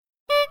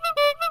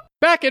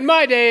Back in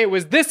my day, it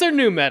was this or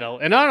new metal.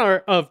 In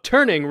honor of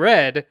Turning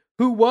Red,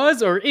 who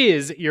was or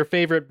is your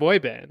favorite boy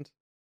band?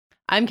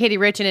 I'm Katie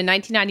Rich, and in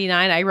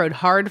 1999, I rode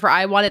hard for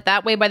I Want It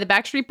That Way by the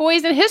Backstreet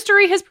Boys, and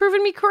history has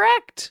proven me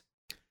correct.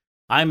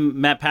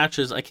 I'm Matt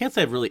Patches. I can't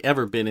say I've really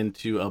ever been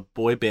into a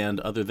boy band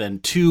other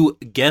than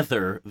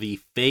Together, the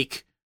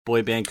fake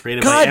boy band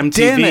created by MTV.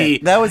 Damn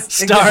it. That was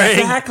starring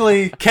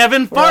exactly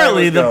Kevin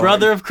Farley, the going.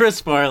 brother of Chris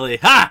Farley.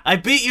 Ha! I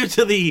beat you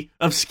to the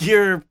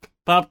obscure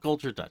pop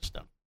culture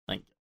touchdown.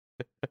 Thank you.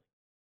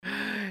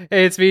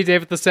 Hey, it's me,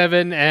 David the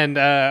Seven, and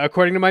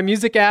according to my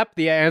music app,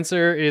 the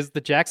answer is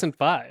the Jackson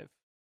 5.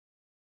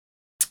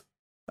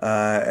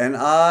 And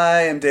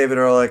I am David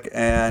Ehrlich,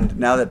 and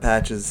now that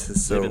Patches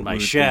has so Living my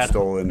rudely shadow.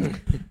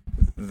 stolen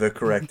the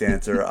correct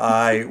answer,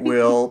 I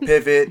will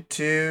pivot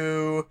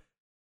to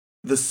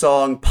the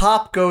song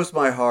Pop Goes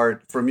My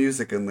Heart for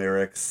music and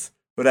lyrics,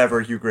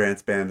 whatever Hugh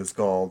Grant's band is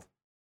called,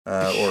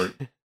 or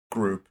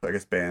group, I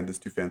guess band is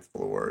too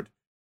fanciful a word.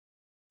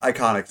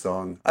 Iconic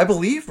song. I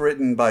believe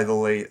written by the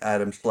late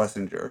Adam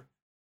Schlesinger.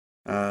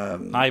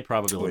 High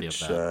probability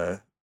which, of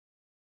that.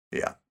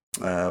 Yeah.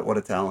 What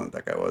a talent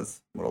that guy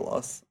was. What a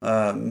loss.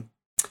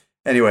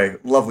 Anyway,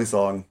 lovely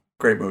song.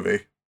 Great movie.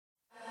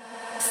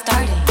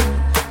 Starting,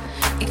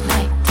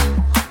 ignite,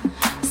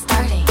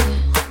 starting,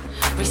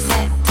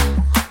 reset,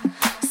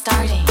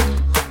 starting,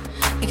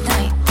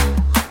 ignite,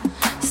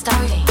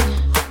 starting,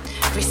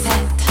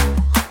 reset,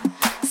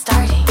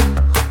 starting,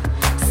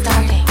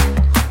 starting,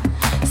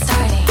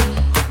 starting.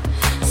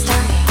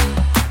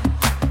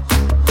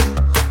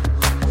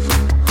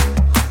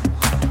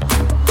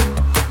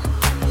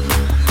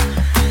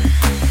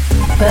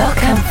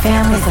 Welcome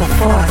families of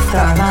four to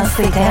our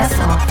monthly dance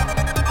off.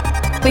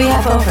 We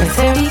have over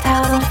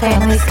 30,000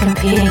 families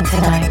competing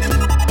tonight.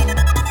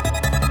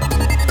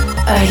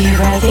 Are you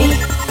ready?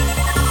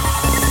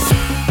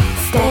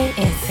 Stay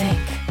in sync.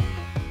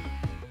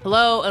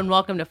 Hello, and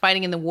welcome to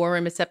Fighting in the War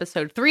Room. It's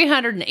episode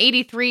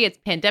 383. It's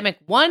Pandemic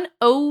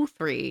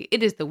 103.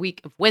 It is the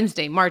week of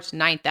Wednesday, March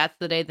 9th. That's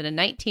the day that in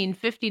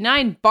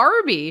 1959,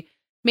 Barbie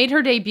made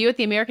her debut at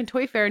the American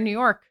Toy Fair in New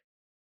York.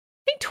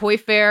 I think Toy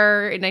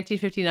Fair in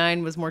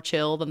 1959 was more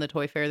chill than the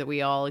Toy Fair that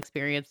we all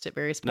experienced at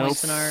various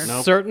points in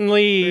our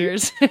Certainly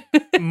careers.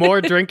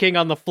 more drinking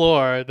on the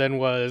floor than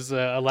was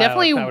allowed.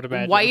 Definitely I would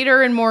imagine.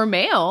 whiter and more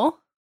male.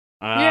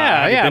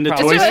 Have you been to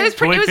probably.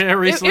 Toy Fair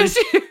recently?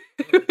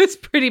 It was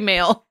pretty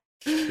male.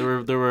 There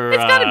were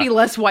It's got to be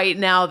less white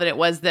now than it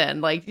was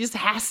then. Like, it just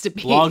has to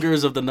be.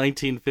 bloggers of the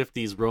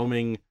 1950s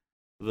roaming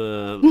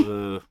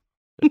the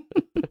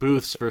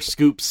booths for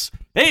scoops.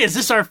 Hey, is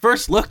this our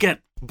first look at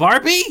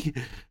Barbie?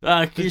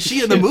 Is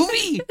she in the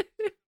movie?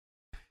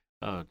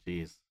 Oh,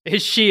 jeez.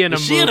 Is she in a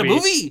Is movie? she in a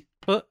movie?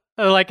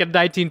 Like in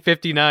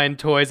 1959,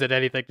 toys had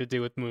anything to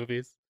do with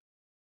movies.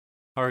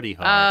 Hardy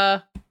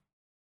hard.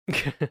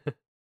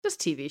 Just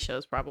TV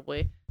shows,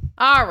 probably.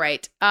 All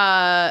right.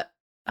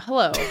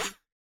 Hello.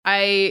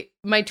 My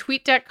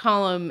TweetDeck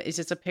column is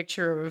just a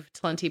picture of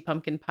Talenti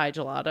pumpkin pie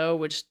gelato,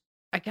 which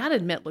I gotta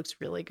admit looks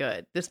really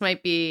good. This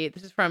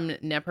is from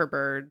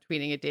Nepperbird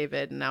tweeting at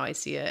David, and now I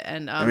see it.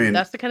 And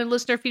that's the kind of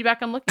listener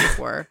feedback I'm looking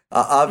for.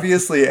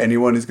 Obviously,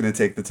 anyone who's going to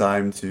take the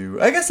time to...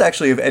 I guess,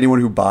 actually, if anyone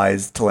who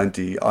buys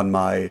Talenti on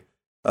my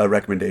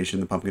recommendation,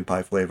 the pumpkin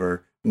pie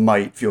flavor,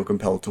 might feel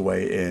compelled to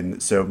weigh in.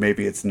 So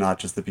maybe it's not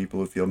just the people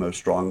who feel most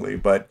strongly,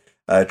 but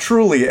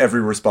truly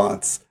every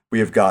response we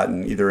have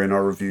gotten, either in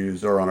our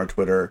reviews or on our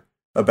Twitter,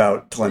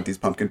 about Talenti's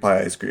pumpkin pie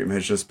ice cream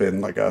has just been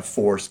like a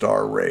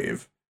 4-star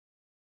rave.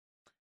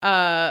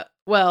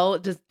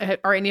 Well,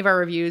 are any of our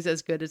reviews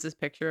as good as this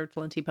picture of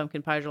Talenti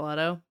pumpkin pie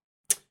gelato?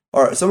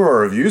 All right, some of our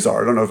reviews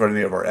are. I don't know if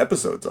any of our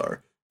episodes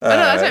are. Oh, no,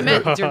 that's what I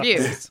meant. It's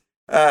reviews.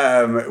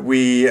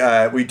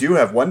 We do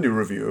have one new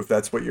review, if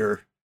that's what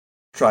you're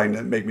trying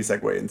to make me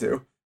segue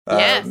into.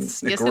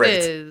 Yes, great.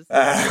 it is.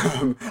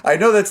 I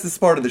know that's this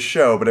part of the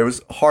show, but it was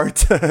hard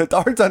to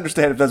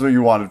understand if that's what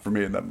you wanted from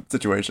me in that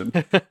situation.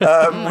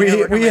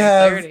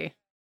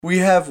 We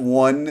have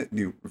one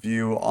new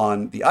review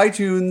on the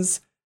iTunes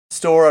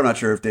store. I'm not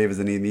sure if Dave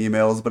has any in the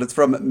emails, but it's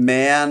from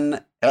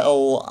Manleye.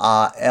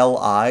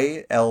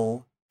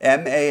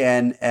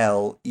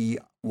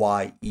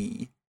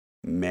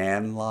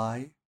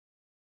 Manleye.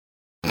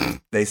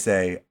 They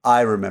say,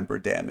 I remember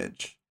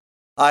damage.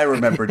 I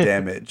remember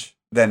damage,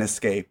 then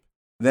escape,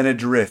 then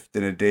adrift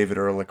in a David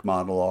Ehrlich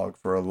monologue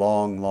for a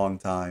long, long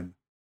time.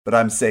 But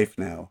I'm safe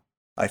now.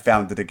 I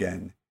found it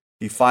again.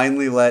 He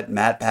finally let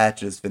Matt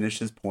Patches finish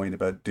his point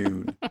about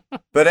Dune.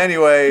 But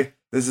anyway,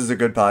 this is a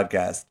good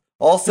podcast.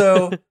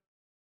 Also,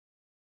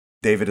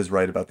 David is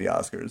right about the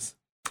Oscars.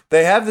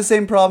 They have the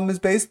same problem as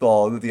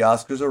baseball, in that the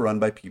Oscars are run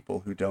by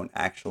people who don't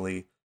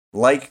actually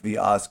like the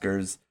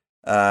Oscars.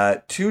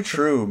 Too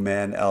true,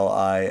 man,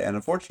 L.I. And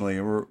unfortunately,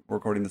 we're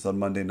recording this on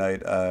Monday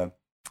night,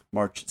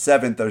 March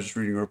 7th. I was just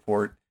reading a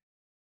report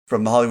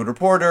from The Hollywood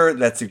Reporter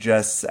that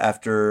suggests,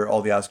 after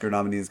all the Oscar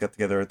nominees got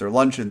together at their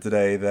luncheon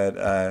today,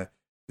 that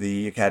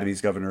the Academy's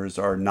governors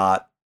are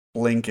not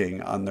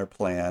blinking on their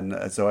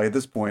plan. So at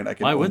this point, I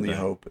can only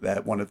hope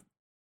that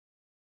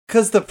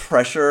because the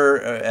pressure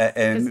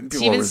and people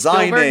Steven were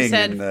resigning, Spielberg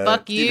said, and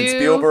 "Fuck Steven you."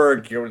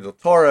 Spielberg, Guillermo del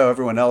Toro,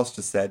 everyone else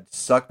just said,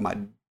 "Suck a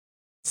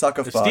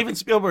If fuck." Steven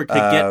Spielberg could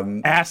get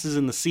asses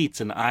in the seats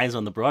and eyes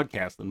on the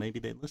broadcast, then maybe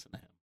they'd listen to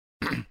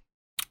him.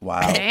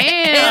 Wow.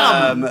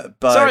 Damn.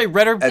 But Sorry, at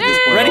this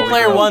point, Ready all we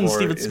Player can One, hope for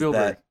Steven is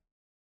Spielberg.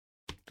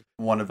 that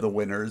one of the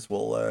winners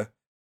will,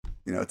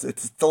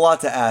 it's a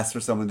lot to ask for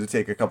someone to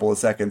take a couple of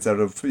seconds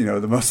out of,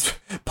 the most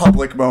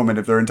public moment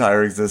of their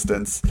entire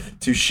existence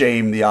to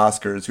shame the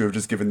Oscars, who have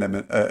just given them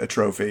a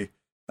trophy.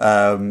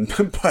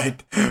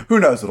 But who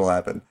knows what'll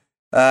happen.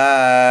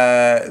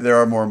 There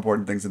are more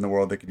important things in the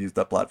world they could use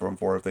that platform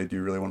for if they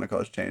do really want to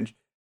cause change.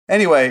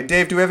 Anyway,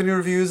 Dave, do we have any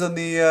reviews on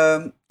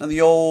the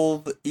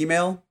old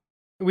email?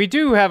 We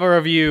do have a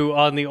review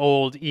on the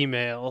old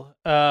email.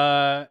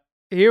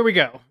 Here we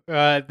go.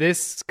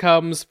 This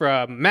comes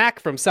from Mac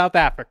from South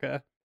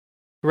Africa.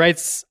 Who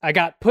writes, I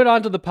got put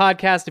onto the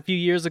podcast a few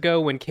years ago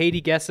when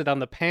Katie guested on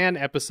the Pan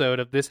episode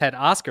of This Had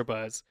Oscar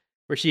Buzz,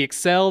 where she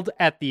excelled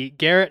at the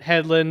Garrett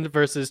Hedlund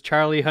versus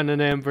Charlie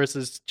Hunnam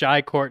versus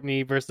Jai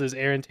Courtney versus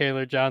Aaron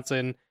Taylor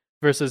Johnson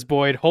versus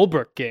Boyd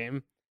Holbrook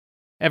game.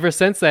 Ever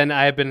since then,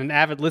 I have been an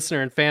avid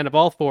listener and fan of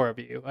all four of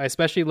you. I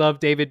especially love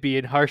David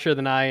being harsher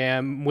than I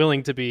am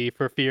willing to be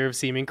for fear of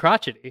seeming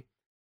crotchety.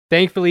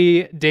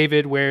 Thankfully,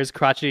 David wears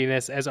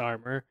crotchetiness as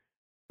armor.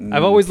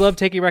 I've always loved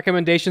taking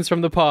recommendations from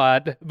the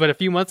pod, but a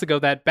few months ago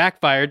that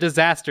backfired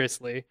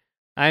disastrously.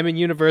 I'm in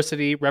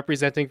university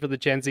representing for the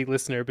Gen Z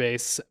listener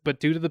base,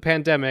 but due to the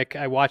pandemic,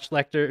 I watch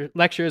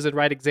lectures and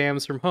write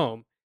exams from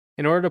home.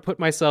 In order to put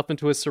myself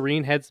into a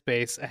serene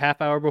headspace, a half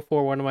hour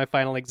before one of my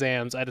final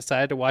exams, I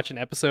decided to watch an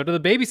episode of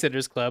The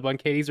Babysitters Club on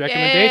Katie's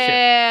recommendation.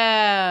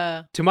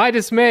 Yeah. To my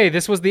dismay,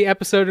 this was the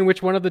episode in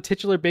which one of the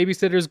titular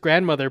babysitter's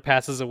grandmother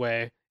passes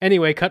away.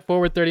 Anyway, cut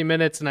forward 30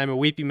 minutes and I'm a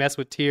weepy mess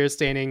with tears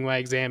staining my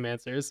exam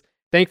answers.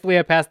 Thankfully,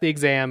 I passed the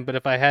exam, but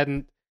if I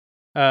hadn't,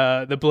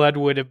 the blood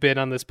would have been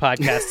on this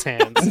podcast's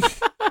hands.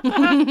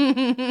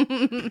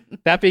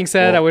 That being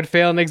said, I would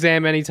fail an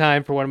exam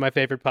anytime for one of my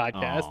favorite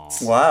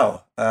podcasts.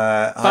 Wow.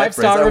 High praise.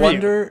 5-star I review.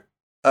 wonder,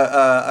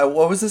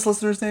 what was this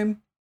listener's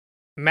name?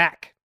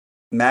 Mac.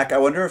 Mac. I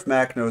wonder if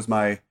Mac knows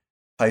my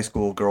high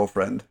school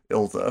girlfriend,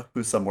 Ilza,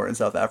 who's somewhere in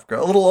South Africa.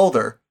 A little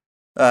older.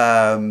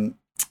 Than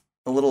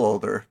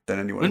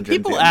anyone. When in Gen Z,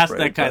 people I'm ask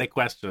afraid, that kind but- of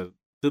question,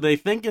 do they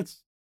think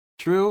it's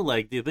true?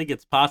 Like, do you think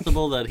it's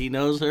possible that he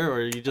knows her, or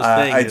are you just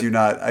saying? I do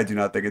not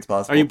think it's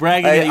possible. Are you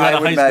bragging that you had a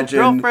would high imagine,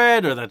 school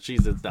girlfriend, or that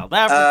she's in South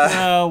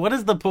Africa? What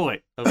is the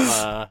point of?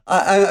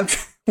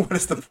 what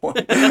is the point?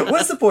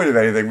 What is the point of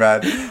anything,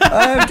 Matt?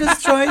 I'm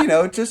just trying,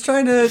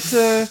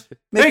 to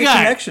make Hey, a guy,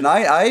 connection.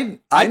 I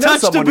know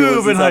touched a someone who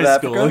boob lives in high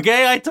South school. Africa.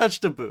 Okay, I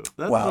touched a boob.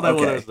 That's Wow. what I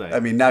want Okay. to say. I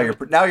mean, now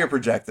you're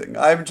projecting.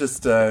 I'm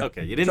just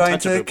Okay, you didn't trying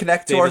touch a to boob.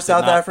 connect to David our did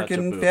South not touch a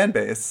African boob. fan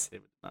base.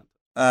 David did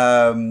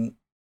not.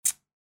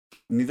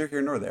 Neither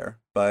here nor there,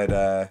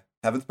 but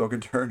haven't spoken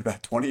to her in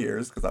about 20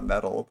 years because I'm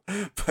that old.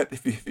 But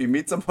if you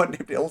meet someone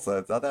named Ilsa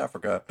in South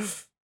Africa,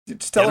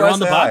 just tell Get her her I on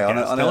the say hi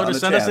podcast. on Tell her a to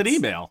send us an chance.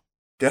 email.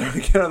 Get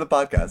on the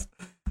podcast.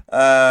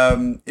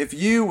 If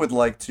you would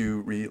like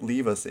to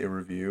leave us a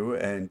review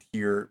and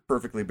hear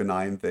perfectly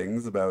benign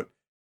things about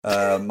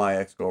my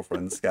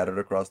ex-girlfriends scattered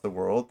across the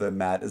world that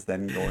Matt is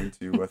then going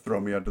to throw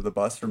me under the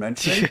bus for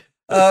mentioning,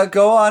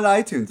 go on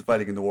iTunes,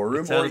 Fighting in the War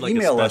Room, or sounded like a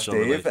email us, special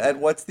Dave, relationship. at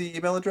what's the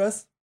email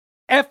address?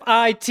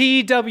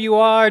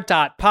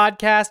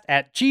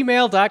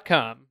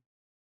 fitwr.podcast@gmail.com.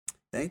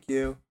 Thank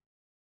you.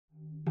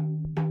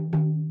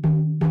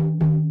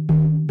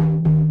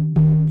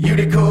 You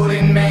the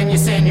coolin' man, you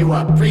send you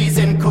up.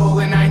 Reason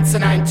coolin'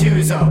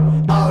 1992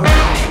 alright.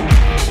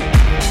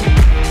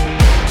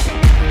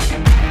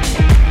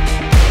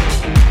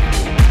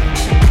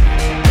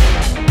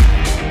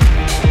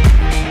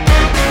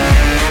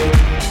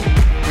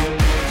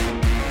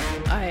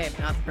 I am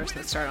not the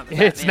person to start on this.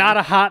 It's not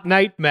a hot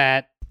night,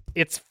 Matt.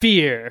 It's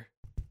fear.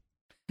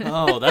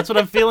 Oh, that's what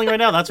I'm feeling right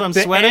now. That's why I'm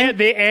sweating.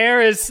 The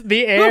air is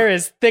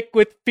thick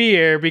with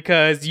fear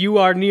because you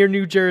are near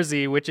New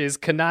Jersey, which is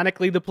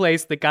canonically the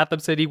place that Gotham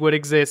City would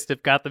exist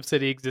if Gotham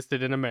City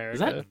existed in America. Is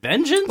that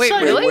vengeance? Wait,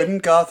 I- really?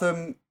 Wouldn't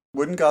Gotham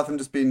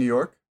just be in New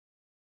York?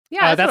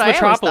 Yeah, that's what I always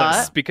Metropolis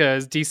thought.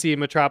 because DC and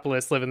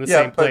Metropolis live in the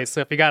Yeah, same but- place.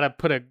 So if you got to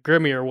put a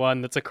grimmier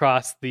one that's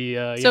across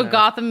the, So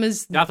Gotham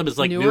is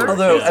like newer? Newark.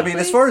 Although, Yeah. I mean,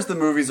 as far as the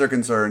movies are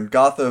concerned,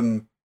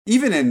 Gotham,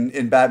 even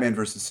in Batman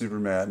versus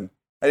Superman,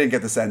 I didn't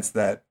get the sense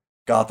that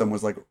Gotham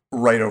was like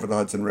right over the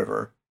Hudson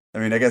River. I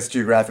mean, I guess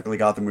geographically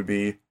Gotham would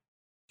be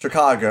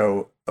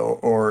Chicago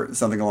or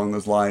something along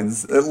those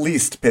lines, at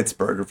least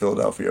Pittsburgh or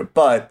Philadelphia.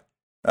 But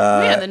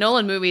yeah, in the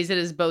Nolan movies, it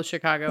is both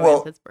Chicago well,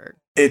 and Pittsburgh.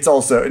 it's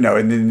also, no,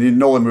 in the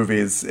Nolan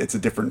movies, it's a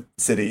different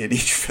city in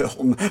each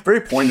film.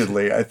 Very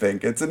pointedly, I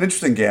think. It's an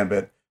interesting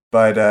gambit,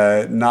 but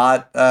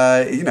not,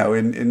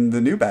 in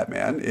the new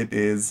Batman, it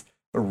is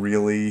a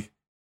really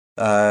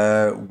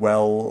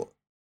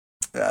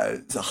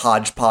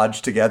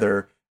hodgepodge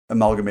together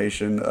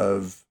amalgamation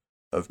of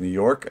New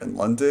York and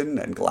London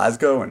and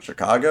Glasgow and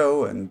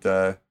Chicago, and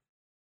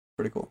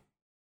pretty cool.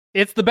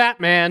 It's the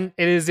Batman.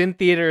 It is in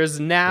theaters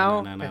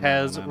now. It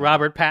has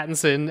Robert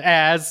Pattinson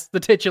as the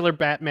titular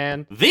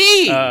Batman.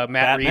 The Matt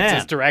Batman. Reeves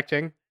is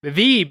directing.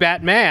 The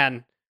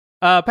Batman.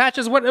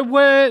 Patches,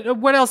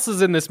 what else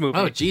is in this movie?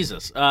 Oh,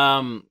 Jesus.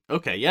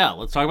 Okay, yeah,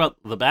 let's talk about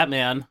the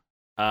Batman.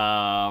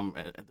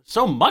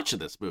 So much of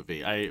this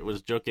movie. I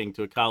was joking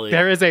to a colleague.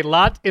 There is a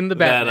lot in the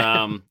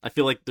Batman. That, I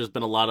feel like there's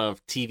been a lot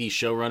of TV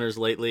showrunners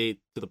lately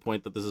to the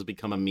point that this has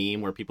become a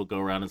meme where people go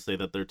around and say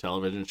that their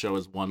television show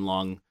is one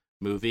long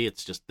movie.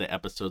 It's just the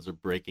episodes are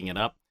breaking it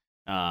up.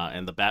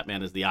 And the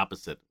Batman is the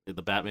opposite.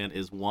 The Batman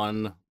is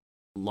one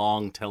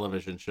long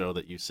television show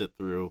that you sit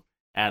through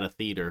at a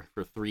theater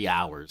for 3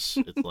 hours.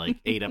 It's like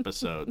 8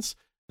 episodes.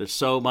 There's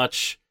so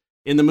much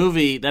in the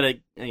movie that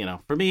it,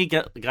 for me,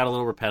 got a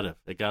little repetitive.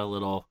 It got a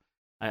little.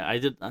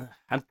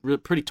 I'm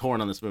pretty torn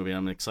on this movie.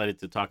 I'm excited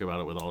to talk about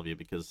it with all of you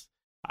because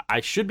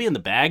I should be in the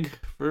bag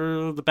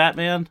for the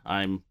Batman.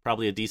 I'm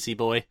probably a DC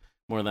boy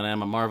more than I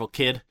am a Marvel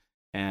kid,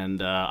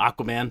 and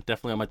Aquaman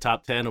definitely on my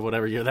top 10 of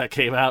whatever year that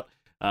came out.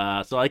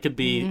 So I could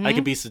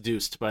be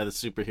seduced by the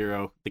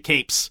superhero, the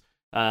capes.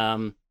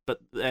 But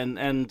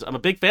I'm a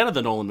big fan of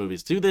the Nolan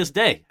movies to this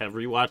day. Have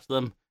rewatched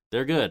them.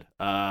 They're good.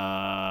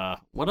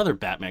 What other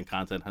Batman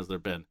content has there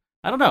been?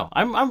 I don't know.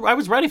 I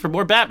was ready for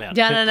more Batman.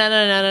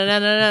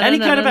 Any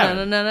kind of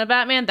Batman.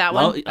 Batman. That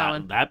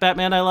one. That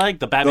Batman I like.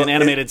 The Batman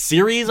animated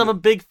series I'm a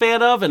big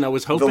fan of, and I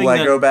was hoping the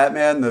Lego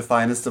Batman, the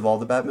finest of all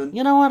the Batman.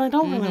 You know what? I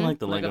don't really like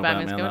the Lego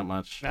Batman that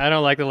much. I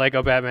don't like the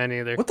Lego Batman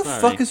either. What the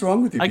fuck is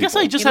wrong with you? I guess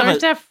I just have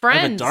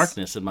a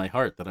darkness in my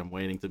heart that I'm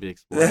waiting to be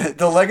explored.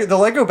 The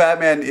Lego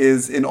Batman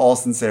is, in all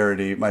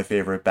sincerity, my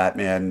favorite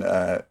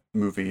Batman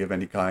movie of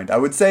any kind. I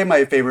would say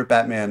my favorite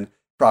Batman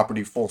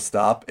property, full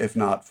stop, if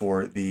not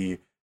for the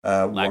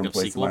warm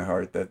place in my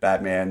heart that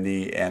Batman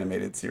the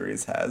animated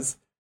series has.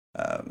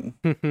 And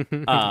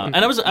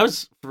I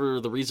was for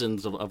the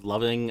reasons of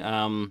loving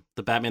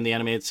the Batman the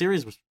animated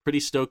series, was pretty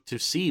stoked to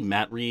see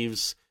Matt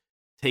Reeves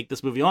take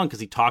this movie on because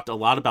he talked a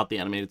lot about the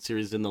animated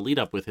series in the lead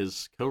up with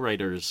his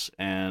co-writers,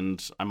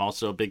 and I'm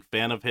also a big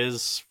fan of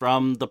his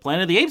from the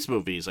Planet of the Apes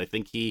movies. I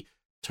think he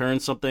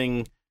turned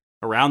something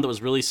around that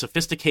was really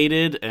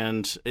sophisticated,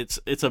 and it's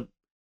a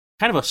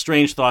kind of a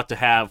strange thought to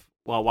have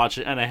while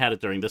watching, and I had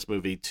it during this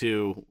movie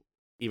too.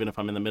 Even if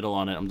I'm in the middle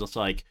on it, I'm just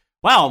like,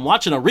 wow, I'm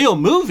watching a real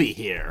movie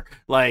here.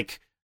 Like,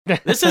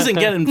 this isn't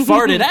getting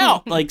farted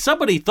out. Like,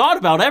 somebody thought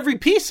about every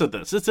piece of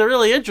this. It's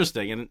really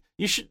interesting, and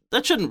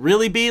that shouldn't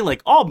really be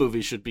like, all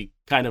movies should be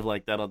kind of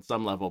like that on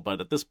some level. But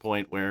at this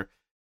point, where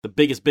the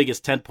biggest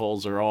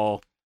tentpoles are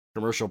all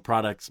commercial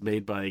products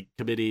made by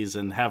committees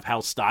and have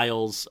house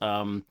styles.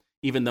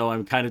 Even though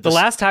I'm kind of the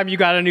last time you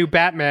got a new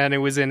Batman, it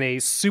was in a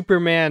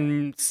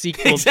Superman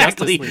sequel.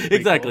 Exactly.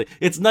 Justice League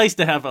It's nice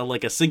to have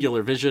a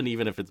singular vision,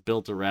 even if it's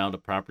built around a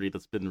property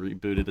that's been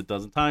rebooted a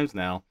dozen times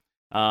now.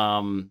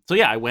 So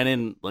yeah, I went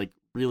in like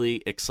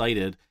really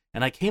excited,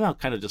 and I came out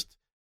kind of just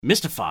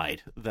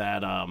mystified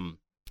that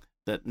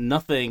that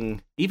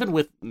nothing, even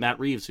with Matt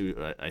Reeves, who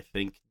I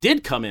think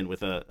did come in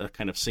with a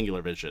kind of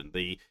singular vision.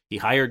 He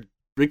hired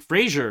Rick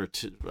Fraser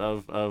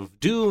of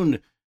Dune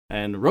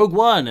and Rogue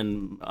One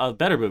and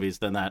better movies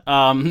than that,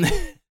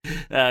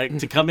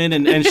 to come in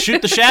and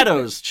shoot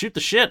the shoot the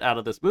shit out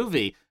of this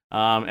movie.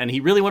 And he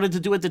really wanted to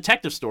do a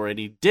detective story, and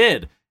he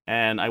did.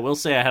 And I will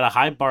say I had a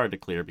high bar to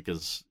clear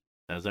because,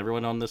 as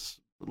everyone on this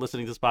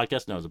listening to this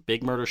podcast knows, a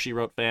big Murder, She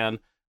Wrote fan.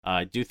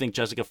 I do think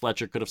Jessica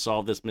Fletcher could have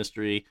solved this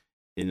mystery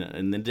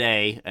in the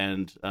day,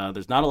 and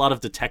there's not a lot of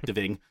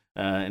detectiving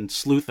and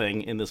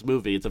sleuthing in this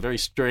movie. It's a very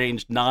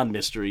strange,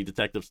 non-mystery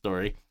detective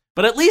story.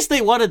 But at least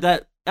they wanted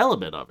that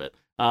element of it.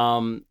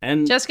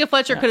 And Jessica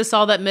Fletcher could have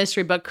solved that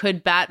mystery, but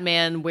could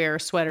Batman wear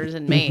sweaters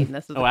in Maine?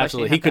 This is the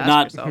absolutely. He could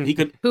not. He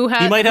could.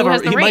 He might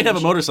have a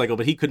motorcycle,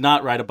 but he could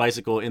not ride a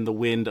bicycle in the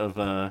wind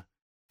of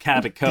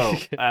Cabot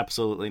Cove.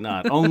 Absolutely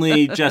not.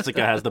 Only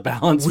Jessica has the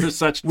balance for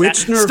such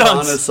Which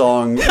Nirvana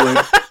song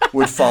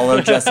would follow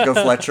Jessica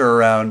Fletcher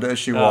around as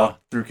she walked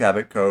through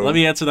Cabot Cove? Let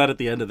me answer that at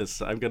the end of this.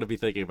 I'm going to be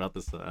thinking about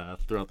this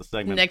throughout the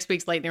segment. Next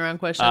week's lightning round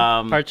question.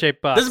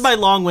 Part-shaped box. This is my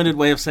long-winded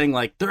way of saying,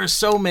 like, there are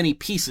so many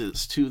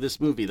pieces to this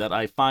movie that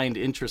I find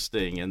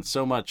interesting and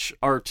so much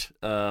art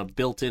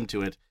built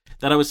into it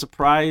that I was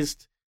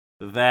surprised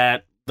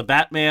that the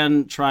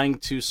Batman trying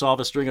to solve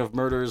a string of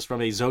murders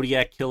from a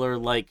Zodiac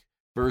killer-like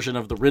version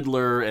of the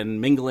Riddler and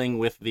mingling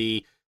with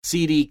the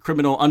seedy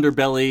criminal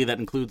underbelly that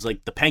includes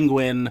like the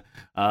Penguin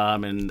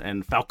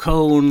and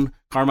Falcone,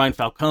 Carmine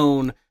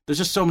Falcone. There's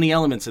just so many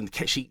elements, and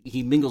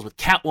he mingles with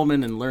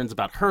Catwoman and learns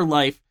about her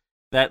life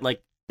that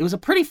like it was a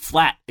pretty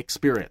flat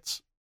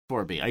experience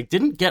for me. I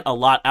didn't get a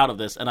lot out of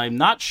this, and I'm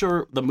not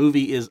sure the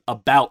movie is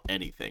about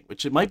anything,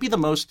 which it might be the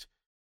most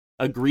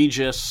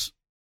egregious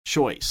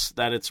choice,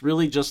 that it's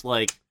really just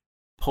like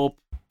pulp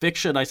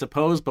fiction, I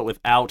suppose, but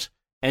without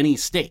any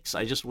stakes.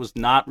 I just was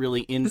not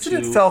really into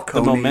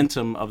the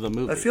momentum of the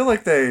movie. I feel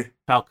like they...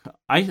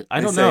 I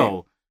don't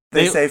know.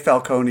 They say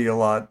Falcone a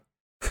lot.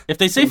 If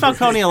they say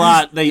Falcone a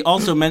lot, they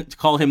also meant to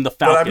call him the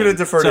Falcon. But I'm going to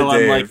defer to so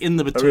Dave. I'm like in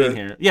the between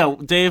here. Yeah,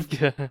 Dave,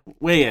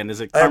 weigh in. Is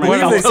it I Carmine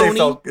believe they say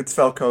Falcone? it's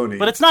Falcone.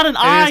 But it's not an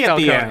I at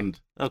the Falcone. end.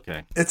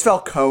 Okay. It's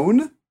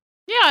Falcone?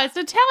 Yeah, it's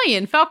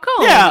Italian.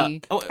 Falcone. Yeah.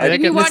 Oh, I think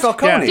Didn't you it's watch?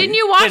 Falcone. Didn't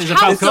you watch Wait, is it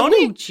House of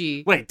Falcone?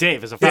 Gucci? wait,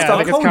 Dave is a Yeah, Falcone. I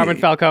think it's Carmen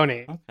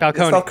Falcone. It's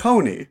Falcone.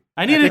 Falcone.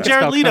 I needed think it's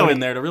Jared Leto Falcone. in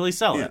there to really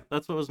sell Yeah. it.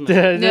 That's what was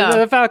missing.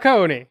 Yeah.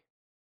 Falcone. Big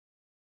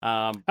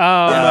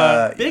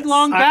Yes.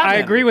 long Batman. I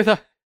agree with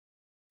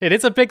it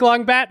is a big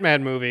long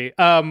Batman movie.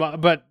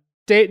 But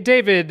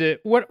David,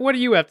 what do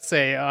you have to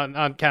say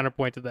on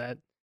counterpoint to that?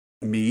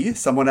 Me?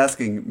 Someone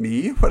asking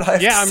me what I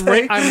have Yeah, to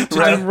say? I'm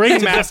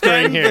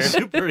ringmastering The here.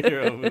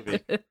 superhero movie.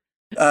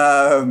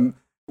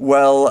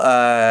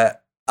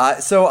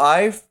 So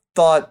I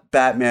thought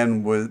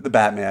the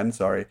Batman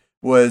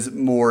was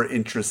more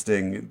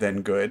interesting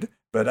than good,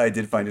 but I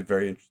did find it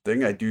very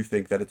interesting. I do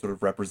think that it sort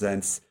of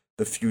represents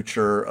the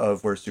future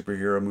of where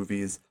superhero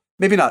movies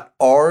maybe not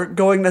are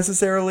going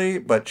necessarily,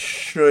 but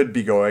should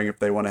be going if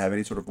they want to have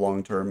any sort of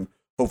long-term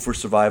hope for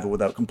survival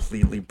without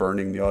completely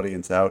burning the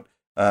audience out.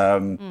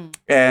 And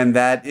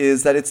that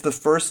is that it's the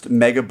first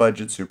mega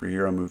budget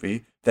superhero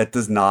movie that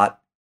does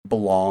not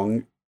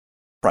belong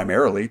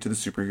primarily to the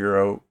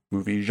superhero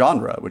movie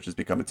genre, which has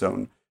become its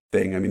own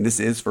thing. I mean, this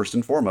is first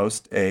and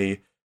foremost a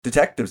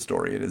detective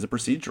story. It is a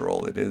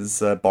procedural. It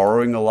is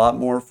borrowing a lot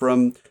more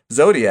from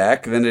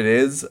Zodiac than it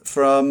is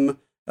from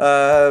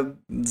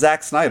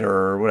Zack Snyder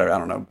or whatever. I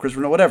don't know,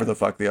 Christopher, whatever the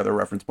fuck the other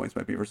reference points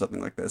might be for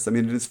something like this. I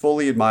mean, it is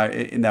fully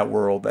in that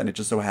world, and it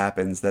just so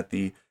happens that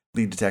the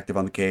lead detective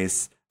on the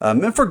case,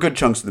 and for good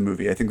chunks of the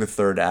movie, I think the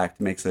third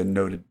act makes a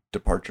noted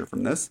departure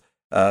from this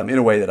in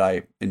a way that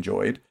I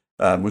enjoyed,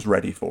 was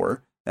ready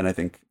for, and I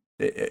think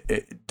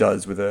it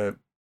does with a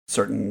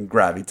certain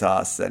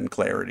gravitas and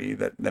clarity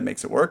that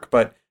makes it work.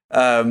 But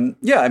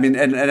yeah, I mean,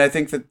 and I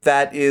think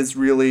that is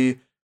really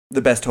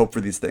the best hope for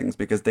these things,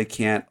 because they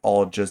can't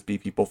all just be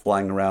people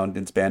flying around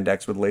in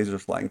spandex with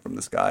lasers flying from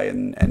the sky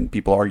and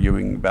people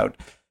arguing about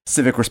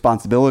civic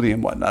responsibility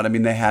and whatnot. I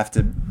mean, they have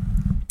to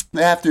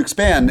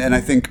expand, and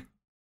I think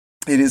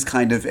it is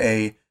kind of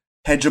a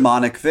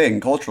hegemonic thing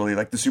culturally.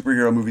 Like, the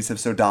superhero movies have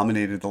so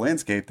dominated the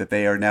landscape that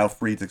they are now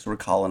free to sort of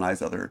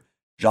colonize other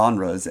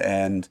genres,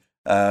 and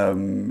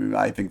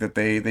I think that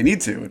they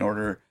need to, in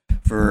order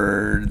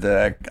for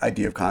the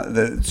idea of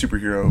the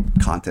superhero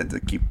content to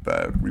keep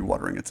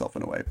rewatering itself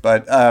in a way.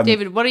 But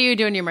David, what are you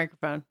doing to your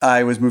microphone?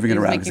 I was moving it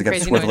He's around because it making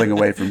kept crazy swiveling noises.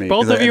 away from me.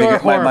 Both 'cause of I you think are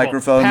my horrible.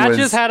 microphone Pat was.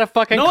 just had a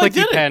fucking No, I clicky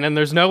didn't. pen, and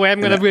there's no way I'm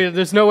gonna Yeah.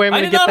 There's no way I'm I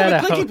gonna did get not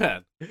that have a out.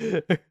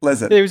 clicky pen.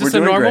 Listen, It was we're just a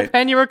doing normal great.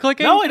 pen you were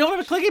clicking. No, I don't have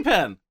a clicky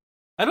pen.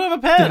 I don't have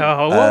a pen.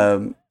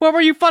 No, what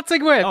were you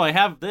futzing with? Oh, I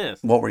have this.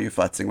 What were you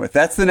futzing with?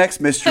 That's the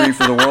next mystery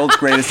for the world's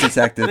greatest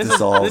detective to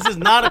solve. This is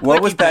not a clicky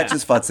What was pen.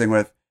 Patches futzing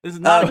with? This is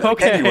not a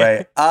okay.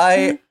 Anyway,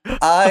 I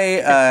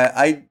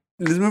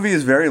this movie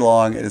is very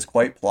long. It is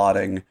quite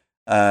plotting.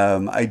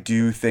 I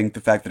do think the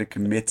fact that it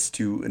commits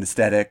to an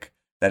aesthetic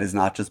that is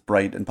not just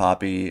bright and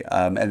poppy,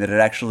 and that it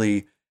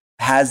actually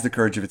has the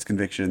courage of its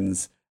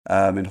convictions,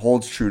 and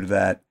holds true to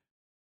that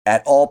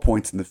at all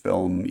points in the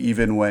film,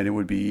 even when it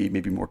would be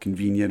maybe more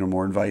convenient or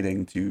more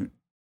inviting to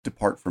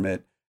depart from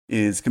it,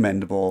 is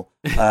commendable.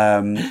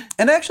 And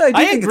actually,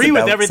 I do think agree it's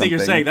with about everything you're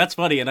something. saying. That's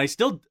funny, and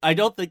I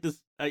don't think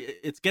this.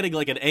 It's getting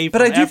like an A. But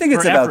for I do think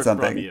it's for about effort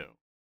something. From you.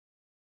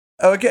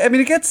 Okay, I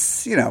mean, it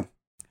gets,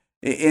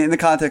 in the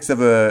context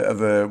of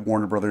a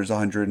Warner Brothers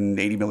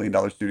 $180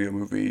 million studio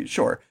movie,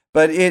 sure,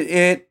 but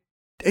it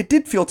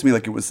did feel to me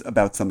like it was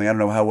about something. I don't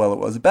know how well it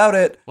was about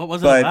it. What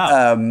was it but,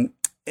 about?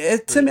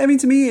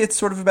 To me, it's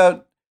sort of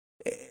about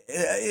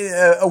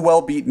a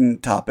well-beaten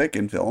topic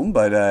in film,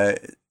 but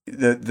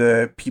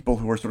the people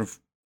who are sort of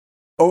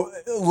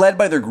led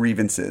by their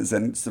grievances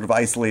and sort of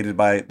isolated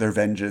by their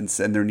vengeance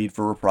and their need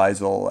for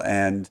reprisal,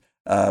 and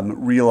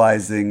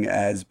realizing,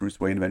 as Bruce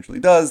Wayne eventually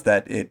does,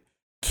 that it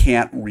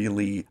can't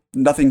really,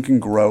 nothing can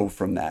grow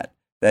from that.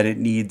 That it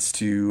needs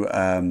to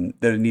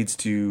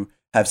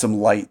have some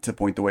light to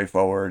point the way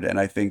forward. And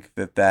I think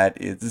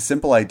that is a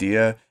simple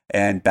idea.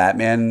 And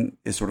Batman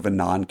is sort of a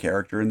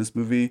non-character in this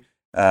movie.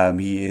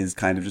 He is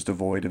kind of just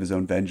devoid of his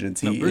own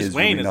vengeance. No, He Bruce is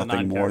Wayne really is a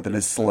nothing more than a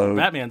non-character. slowed.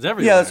 Batman's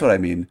everywhere. Yeah, that's what I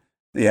mean.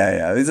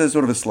 Yeah. He's a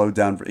sort of a slowed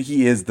down.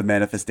 He is the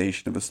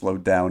manifestation of a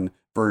slowed down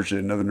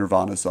version of a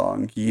Nirvana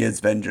song. He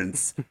is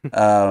vengeance.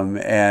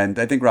 And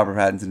I think Robert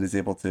Pattinson is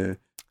able to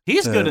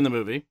He's good in the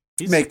movie.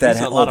 make that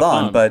he's a hold lot of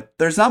on, fun. but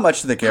there's not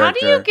much to the How character.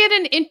 do you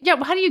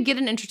get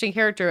an interesting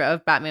character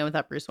of Batman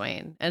without Bruce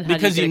Wayne? And how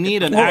Because do you get a need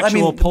good an Well, I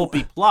actual mean-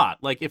 pulpy plot.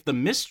 Like, if the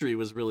mystery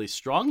was really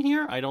strong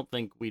here, I don't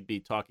think we'd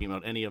be talking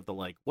about any of the,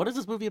 like, what is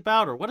this movie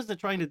about, or what is it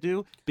trying to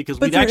do? Because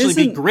But we'd there actually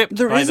be isn't- gripped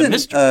there by the isn't,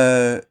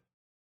 mystery.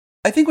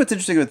 I think what's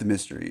interesting about the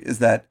mystery is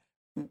that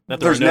That there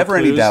there's are no never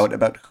any clues. doubt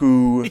about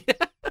who.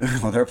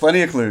 Well, there are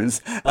plenty of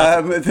clues.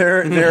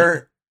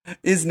 There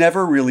is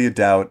never really a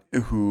doubt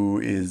who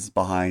is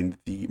behind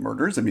the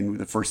murders. I mean,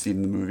 the first scene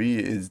in the movie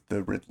is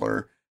the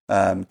Riddler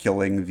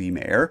killing the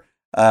mayor.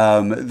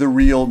 The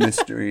real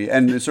mystery,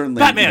 and certainly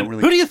Batman,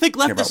 really who do you think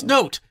care left this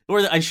about- note? Or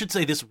I should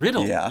say this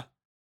riddle. Yeah.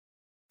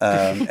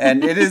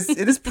 And it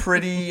is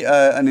pretty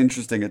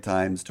uninteresting at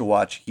times to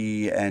watch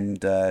he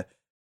and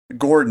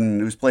Gordon,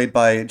 who's played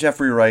by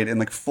Jeffrey Wright, in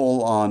like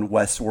full on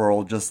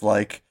Westworld, just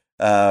like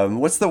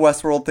what's the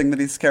Westworld thing that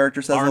his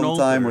character says all Arnold,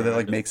 the time, where or- they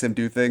like makes him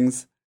do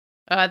things?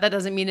 That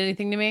doesn't mean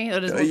anything to me.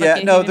 That doesn't look Yeah, like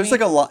anything no, to there's me.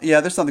 like a lot. Yeah,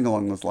 there's something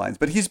along those lines.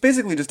 But he's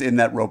basically just in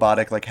that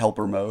robotic like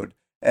helper mode,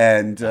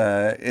 and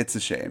it's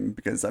a shame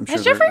because I'm sure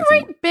Has Jeffrey it's a-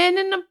 Wright been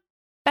in a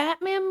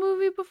Batman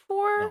movie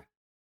before? No.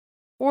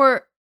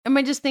 Or am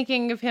I just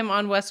thinking of him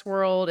on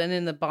Westworld and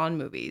in the Bond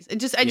movies? I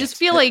just Yes.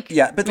 feel like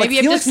yeah, but maybe like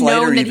I've Felix just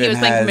Leiter known that he even was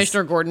playing has-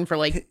 Commissioner Gordon for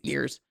like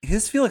years.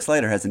 His Felix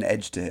Leiter has an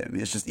edge to him.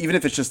 It's just even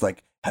if it's just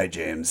like, "Hi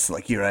James,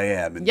 like here I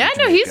am." In Yeah,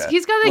 no, Jamaica.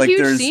 he's got a Like,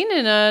 huge there's- scene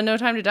in No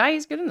Time to Die.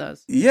 He's good in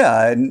those.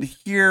 Yeah, and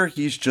here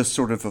he's just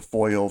sort of a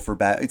foil for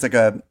It's like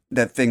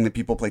that thing that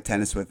people play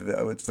tennis with.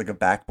 It's like a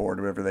backboard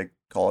or whatever they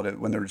call it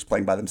when they're just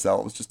playing by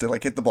themselves, just to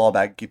like hit the ball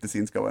back and keep the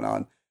scenes going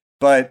on.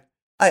 But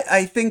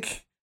I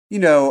think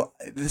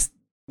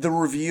the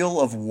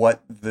reveal of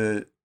what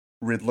the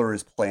Riddler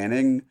is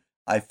planning,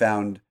 I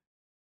found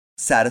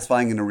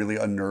satisfying in a really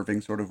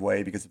unnerving sort of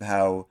way because of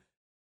how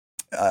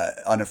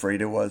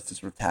unafraid it was to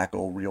sort of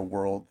tackle real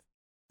world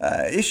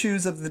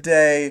issues of the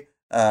day,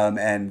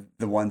 and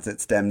the ones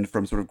that stemmed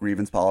from sort of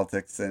grievance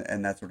politics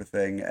and that sort of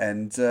thing.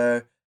 And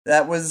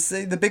that was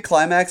the big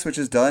climax, which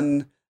is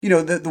done,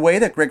 the way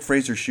that Greg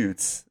Fraser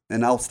shoots,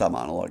 and I'll stop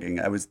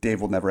monologuing.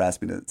 Dave will never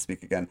ask me to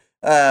speak again.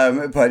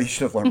 But he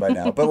should have learned by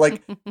now. But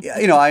like,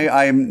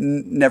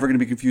 I'm never going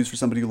to be confused for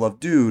somebody who loved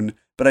Dune.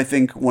 But I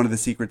think one of the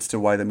secrets to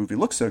why the movie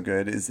looks so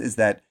good is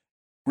that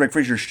Greg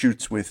Fraser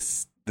shoots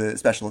with the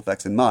special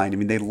effects in mind. I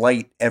mean, they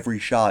light every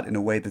shot in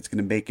a way that's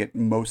going to make it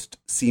most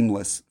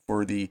seamless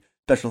for the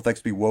special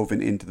effects to be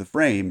woven into the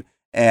frame.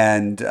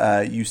 And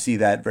you see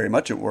that very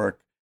much at work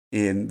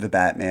in The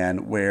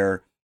Batman,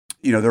 where,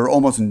 there are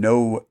almost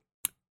no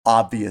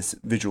obvious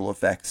visual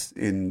effects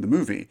in the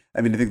movie.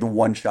 I mean, I think the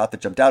one shot that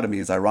jumped out at me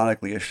is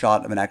ironically a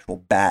shot of an actual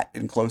bat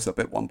in close-up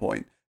at one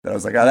point that I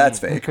was like, oh, that's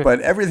fake.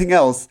 But everything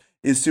else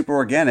is super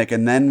organic.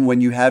 And then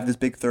when you have this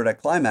big third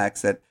act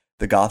climax at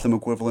the Gotham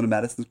equivalent of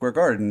Madison Square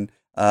Garden,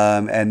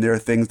 and there are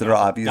things that are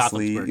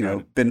obviously,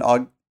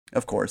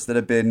 of course, that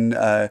have been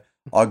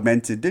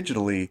augmented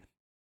digitally,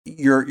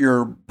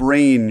 your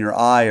brain, your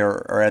eye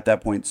are at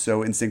that point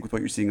so in sync with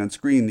what you're seeing on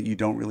screen that you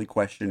don't really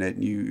question it,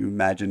 and you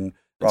imagine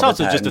It's Robert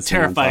also just a Pattinson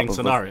terrifying on top of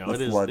scenario. the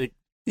It is flood.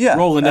 Yeah,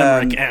 Roland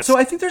Emmerich-esque. so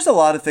I think there's a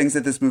lot of things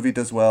that this movie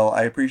does well.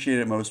 I appreciate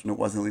it most when it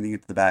wasn't leading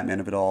into the Batman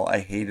of it all. I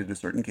hated a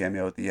certain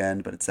cameo at the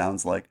end, but it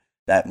sounds like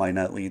that might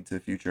not lead to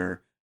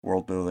future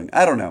world building.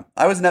 I don't know.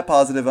 I was net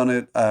positive on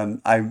it.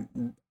 I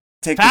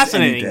take this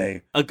any Fascinating.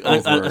 day.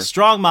 A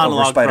strong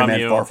monologue from Spider-Man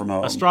you. Far From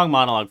Home. A strong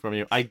monologue from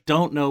you. I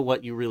don't know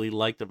what you really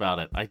liked about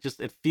it.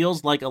 It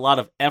feels like a lot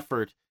of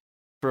effort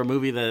for a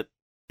movie that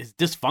is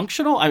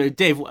dysfunctional. I mean,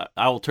 Dave,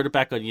 I will turn it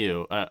back on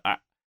you.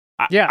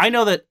 I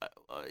know that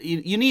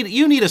you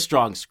need a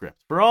strong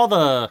script for all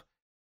the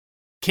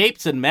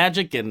capes and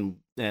magic and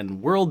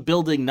world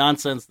building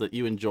nonsense that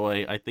you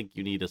enjoy. I think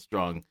you need a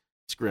strong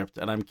script,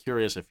 and I'm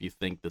curious if you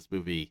think this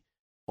movie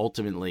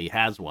ultimately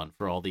has one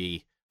for all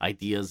the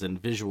ideas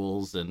and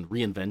visuals and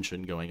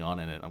reinvention going on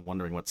in it. I'm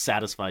wondering what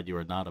satisfied you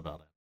or not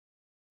about it.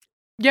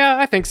 Yeah,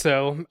 I think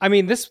so. I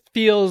mean, this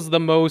feels the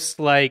most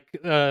like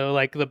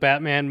the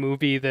Batman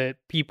movie that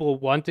people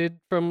wanted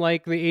from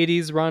like the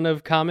 80s run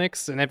of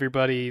comics, and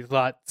everybody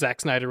thought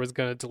Zack Snyder was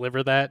going to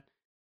deliver that,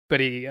 but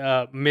he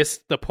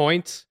missed the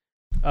point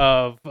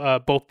of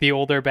both the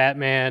older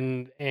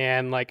Batman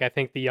and like I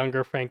think the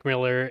younger Frank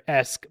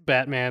Miller-esque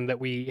Batman that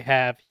we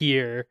have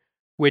here,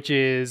 which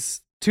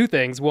is two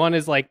things. One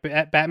is like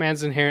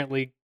Batman's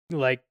inherently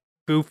like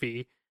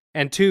goofy,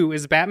 and two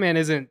is Batman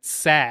isn't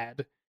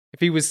sad. If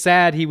he was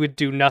sad, he would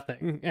do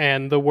nothing.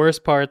 And the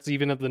worst parts,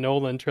 even of the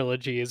Nolan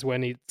trilogy, is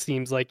when he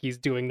seems like he's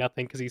doing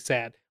nothing because he's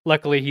sad.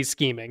 Luckily, he's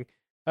scheming.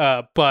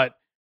 But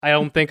I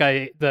don't think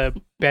the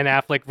Ben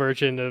Affleck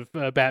version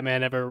of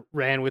Batman ever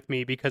ran with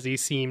me because he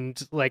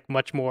seemed like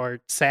much more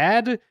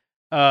sad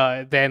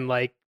than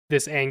like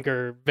this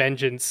anger,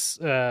 vengeance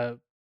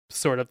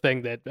sort of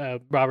thing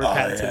that Robert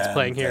Pattinson's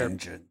playing here.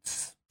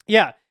 Vengeance.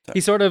 Yeah,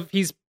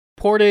 he's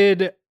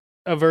ported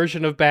a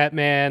version of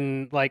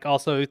Batman, like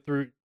also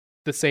through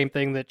the same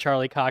thing that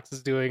Charlie Cox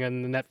is doing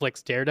on the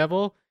Netflix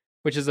Daredevil,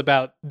 which is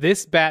about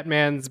this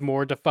Batman's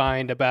more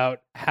defined about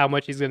how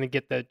much he's going to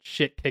get the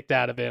shit kicked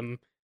out of him,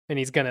 and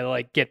he's going to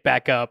like get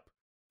back up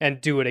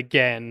and do it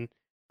again.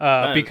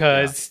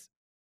 Because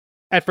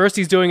at first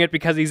he's doing it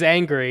because he's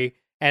angry,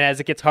 and as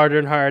it gets harder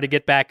and harder to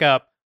get back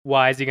up,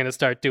 why is he going to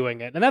start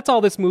doing it? And that's all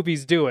this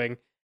movie's doing.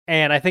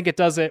 And I think it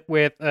does it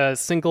with a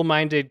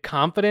single-minded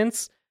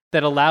confidence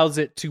that allows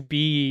it to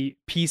be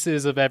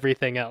pieces of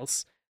everything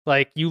else.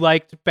 Like, you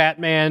liked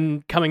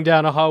Batman coming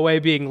down a hallway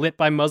being lit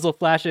by muzzle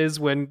flashes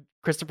when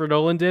Christopher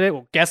Nolan did it?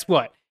 Well, guess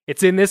what?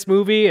 It's in this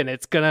movie, and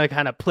it's going to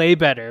kind of play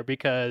better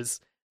because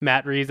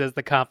Matt Reeves has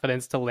the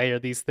confidence to layer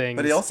these things.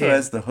 But he also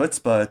has the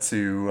chutzpah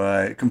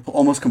to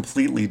almost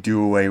completely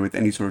do away with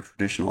any sort of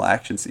traditional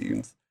action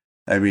scenes.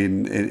 I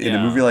mean, in a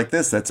Yeah. movie like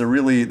this, that's a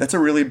really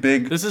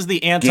big. This is the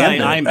Gambit,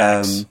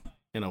 anti-IMAX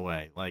in a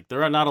way. Like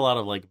there are not a lot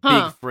of like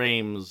Huh. big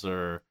frames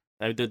or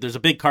there's a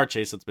big car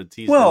chase that's been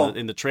teased Well-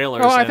 in the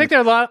trailers. Oh, I and- think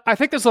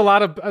there's a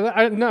lot of.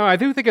 I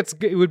do think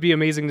it would be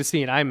amazing to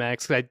see in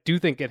IMAX. 'Cause I do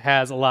think it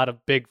has a lot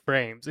of big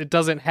frames. It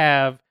doesn't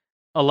have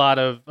a lot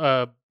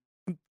of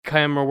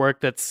camera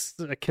work that's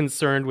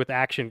concerned with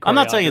action. I'm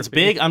not saying it's choreography.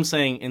 big. I'm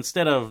saying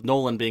instead of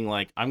Nolan being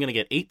like, I'm going to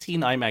get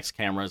 18 IMAX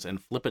cameras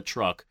and flip a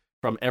truck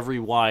from every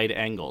wide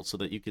angle so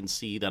that you can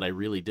see that I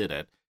really did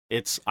it.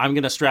 It's I'm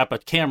going to strap a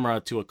camera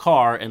to a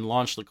car and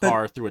launch the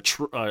car through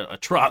a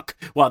truck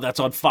while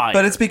that's on fire.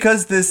 But it's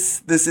because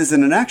this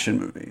isn't an action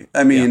movie.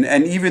 I mean,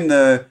 and even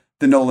the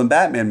Nolan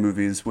Batman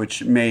movies,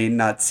 which may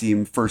not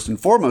seem first and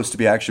foremost to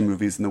be action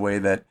movies in the way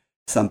that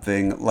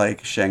something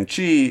like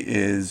Shang-Chi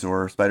is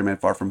or Spider-Man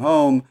Far From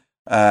Home,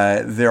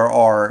 there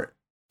are,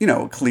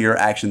 clear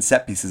action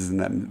set pieces in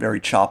them, very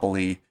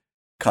choppily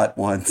cut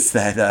ones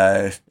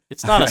that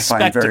it's not a I find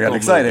spectacle very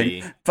unexciting.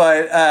 movie.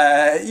 But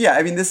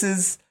I mean, this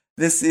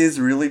is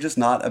really just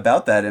not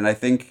about that. And I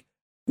think,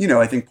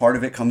 I think part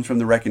of it comes from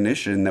the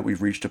recognition that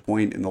we've reached a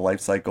point in the life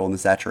cycle and the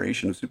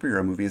saturation of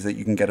superhero movies that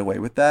you can get away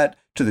with that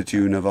to the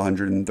tune of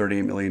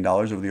 $138 million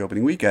over the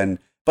opening weekend.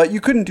 But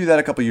you couldn't do that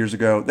a couple years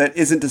ago. That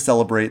isn't to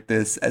celebrate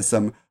this as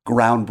some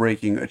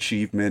groundbreaking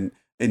achievement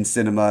in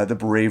cinema, the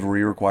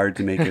bravery required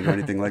to make it or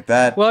anything like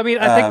that. Well, I mean,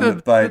 I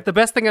think but the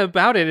best thing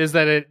about it is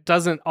that it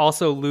doesn't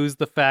also lose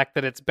the fact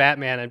that it's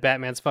Batman and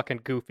Batman's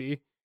fucking goofy.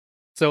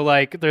 So,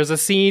 like, there's a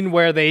scene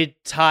where they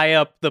tie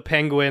up the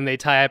Penguin, they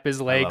tie up his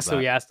legs, so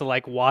that. he has to,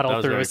 like, That waddle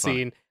was through very a funny.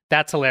 scene.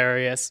 That's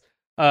hilarious.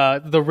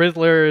 The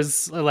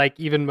Riddler's, like,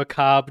 even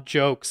macabre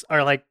jokes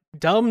are, like,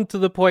 dumb to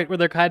the point where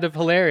they're kind of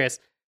hilarious.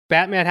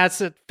 Batman has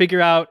to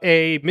figure out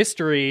a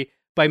mystery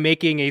by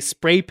making a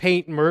spray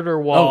paint murder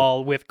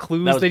wall with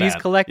clues was that he's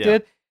bad.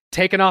 collected,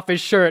 taking off his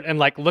shirt and,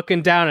 like,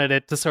 looking down at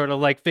it to sort of,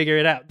 like, figure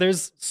it out.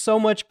 There's so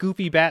much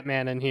goofy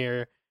Batman in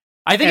here.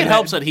 I think And it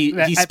helps that he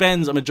I-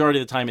 spends a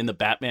majority of the time in the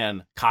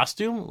Batman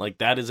costume. Like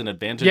that is an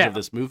advantage Yeah. of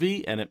this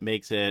movie, and it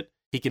makes it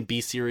he can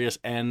be serious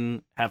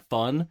and have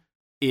fun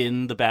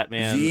in the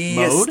Batman the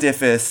mode.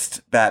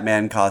 stiffest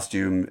Batman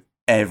costume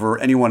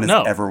anyone has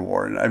No. ever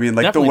worn. I mean,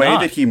 like Definitely the way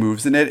not. that he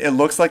moves in it, it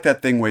looks like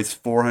that thing weighs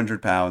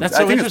 400 pounds. That's I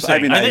so think it's-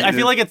 interesting. I mean, I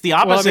feel like it's the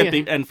opposite,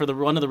 mean- and for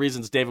one of the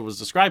reasons David was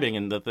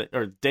describing,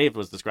 Dave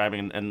was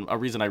describing, and a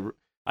reason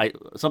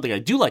something I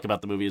do like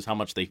about the movie is how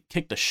much they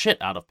kick the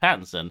shit out of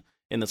Pattinson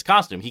in this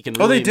costume. He can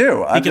really, they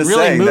do. I'm he can just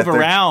really saying move that they're-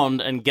 around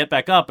and get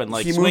back up and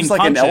like he swing moves like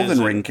an punches Elden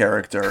and- Ring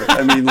character.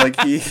 I mean,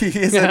 like he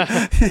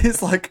isn't.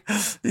 He's like,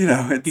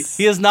 it's.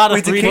 He is not a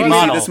Wait, did 3D Katie see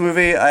model. this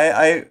movie?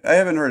 I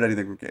haven't heard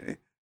anything from Katie.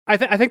 I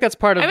think that's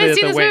part of I haven't the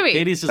seen this weight. movie.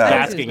 Katie's just Oh.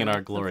 basking in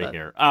our glory That's it.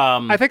 here.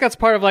 I think that's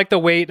part of like the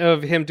weight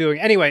of him doing.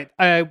 Anyway,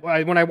 I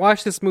when I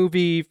watched this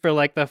movie for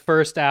like the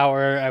first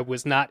hour, I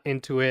was not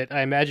into it.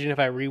 I imagine if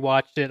I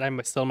rewatched it, I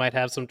still might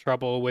have some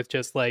trouble with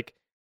just like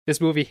this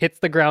movie hits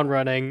the ground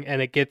running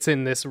and it gets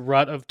in this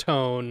rut of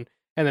tone,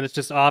 and then it's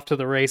just off to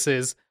the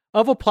races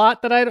of a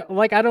plot that I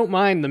like. I don't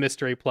mind the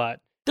mystery plot.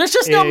 There's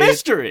just no It-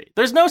 mystery.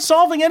 There's no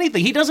solving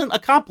anything. He doesn't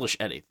accomplish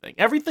anything.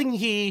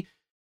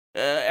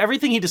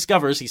 Everything he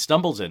discovers, he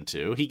stumbles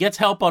into. He gets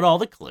help on all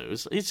the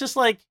clues. It's just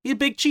like he's a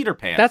big cheater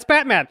pants. That's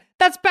Batman.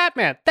 That's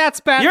Batman.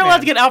 That's Batman. You're allowed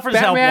to get Alfred's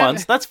Batman- help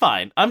once. That's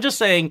fine. I'm just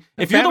saying,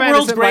 if you're Batman the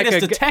world's isn't like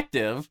greatest a g-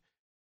 detective,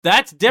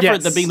 that's different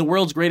Yes. than being the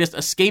world's greatest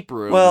escape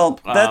room. Well,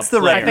 that's the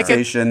player.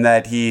 reputation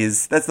that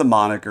that's the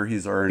moniker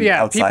he's earned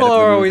Yeah, outside people of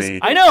the are movie. always-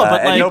 I know, but,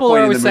 at like- no People point are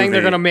in always the saying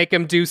they're movie- going to make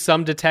him do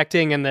some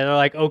detecting, and they're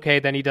like, okay,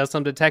 then he does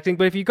some detecting.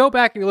 But if you go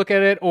back and you look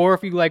at it, or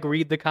if you like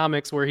read the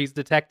comics where he's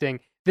detecting,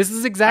 this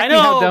is I exactly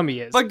know, how dumb he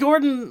is. But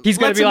Gordon He's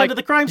going lets to be him like, into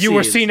the crime you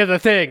were scenes. seen at the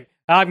thing.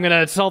 I'm going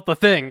to assault the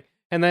thing.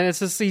 And then it's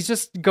just he's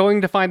just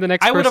going to find the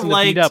next I would person have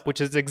to beat liked- up,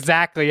 which is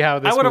exactly how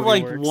this I would have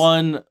movie liked works.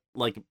 one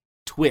like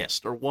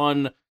twist or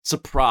one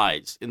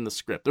surprise in the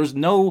script. There's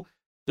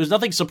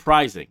nothing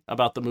surprising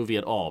about the movie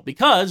at all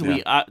because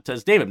we,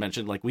 as David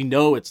mentioned, like we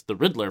know it's the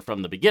Riddler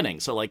from the beginning.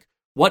 So like,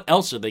 what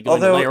else are they going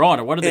to Although layer on,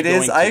 or what are they it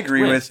going is, to I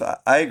agree twist?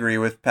 I agree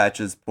with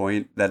Patch's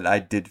point that I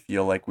did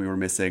feel like we were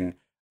missing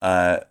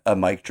a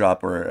mic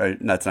drop, or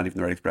that's not even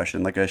the right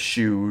expression, like a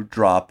shoe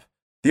drop.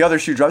 The other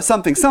shoe drop,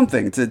 something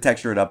to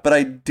texture it up. But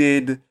I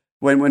did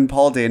when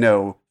Paul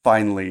Dano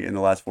finally in the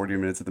last 40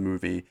 minutes of the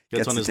movie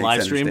Gets on to his take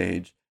live center stream?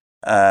 stage,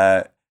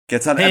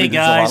 gets on. Hey I mean,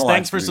 there's a lot guys, of live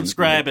thanks for streaming in this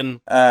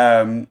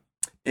subscribing.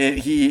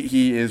 movie.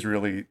 He is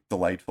really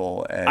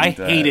delightful, and I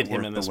hated him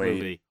worth in the this wait.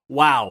 movie.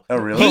 Wow, Oh,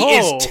 really? he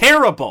Oh. is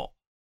terrible.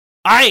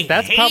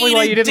 That's probably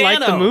why you hated didn't like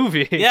the Dano.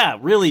 movie. Yeah,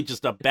 really,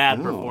 just a bad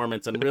Ooh.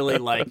 performance, and really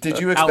like. Did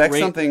you expect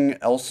outrage- something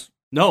else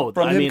No,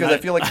 from I him? mean, Because I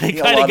feel like I a kind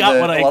lot of got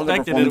of what I the expected.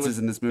 and performances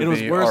in this it was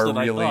movie worse are than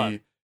I thought.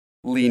 really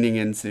leaning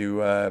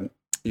into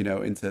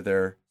into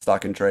their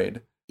stock and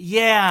trade.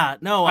 Yeah,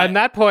 no, On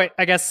that point,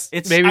 I guess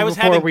maybe I was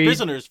before having we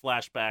prisoners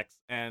flashbacks,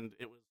 and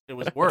it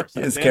was worse.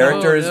 His Dano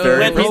character is very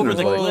went over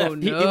the prisoner-like.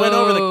 cliff. He went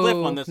over the cliff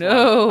on this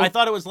No. one. I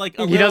thought it was like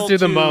a he does little do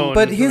the too moan,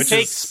 But which his- is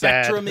fake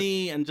sad.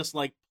 spectrum-y and just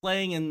like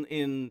playing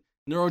in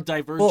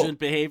neurodivergent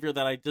behavior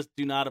that I just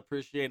do not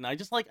appreciate. And I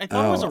thought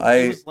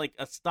it was like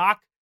a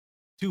stock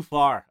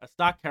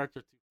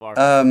character too far.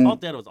 Paul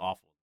Dano was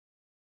awful.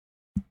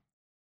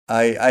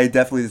 I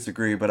definitely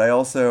disagree, but I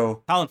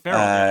also Colin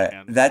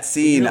Farrell that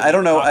scene. Really I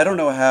don't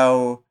know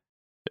how.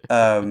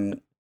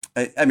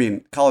 I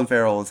mean, Colin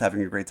Farrell is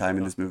having a great time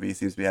in this movie. He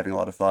seems to be having a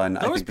lot of fun.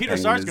 There was Peter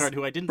Sarsgaard,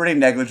 who I didn't pretty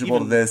negligible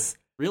to this.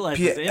 Realize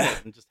was in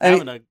it and just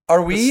having the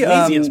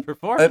sleaziest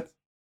performance.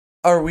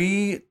 Are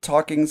we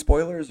talking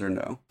spoilers or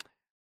no?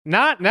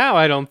 Not now,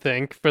 I don't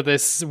think, for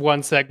this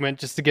one segment,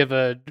 just to give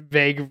a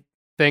vague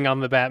thing on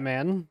the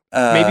Batman.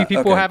 Maybe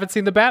people haven't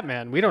seen the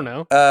Batman. We don't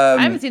know. I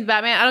haven't seen the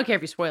Batman. I don't care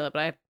if you spoil it,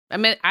 but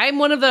I'm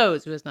one of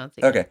those who has not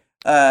seen it. Okay.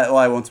 Well,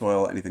 I won't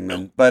spoil anything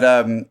then. But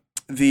I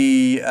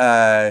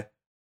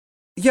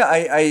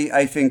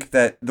think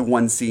that the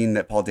one scene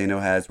that Paul Dano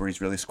has where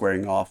he's really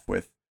squaring off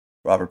with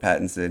Robert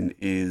Pattinson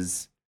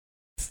is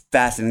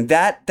fascinating.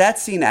 That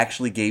scene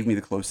actually gave me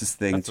the closest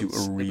thing to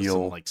a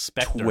real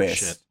Spectre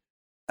twist. shit.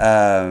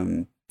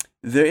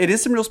 It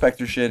is some real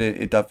Spectre shit.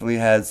 It definitely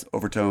has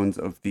overtones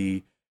of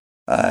the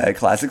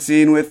classic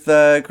scene with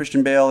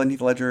Christian Bale and Heath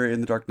Ledger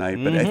in The Dark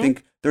Knight. But I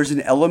think there's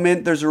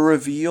a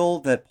reveal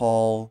that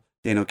Paul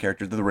Dano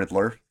character, the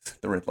Riddler,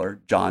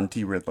 John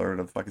T. Riddler,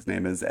 whatever the fuck his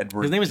name is,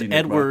 Edward. His name is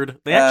Edward.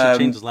 They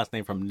actually changed his last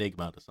name from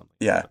Nigma to something.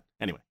 Yeah. But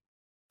anyway.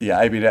 Yeah,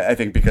 I mean, I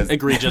think because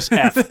egregious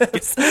F.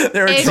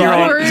 They're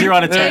Edward, zero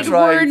out of 10.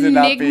 Edward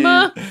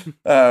Nigma.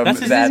 That's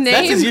his name.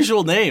 That's his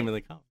usual name in the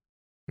comic.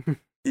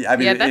 I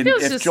mean, that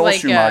feels if just Joel like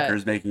Schumacher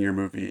is making your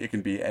movie, it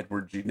can be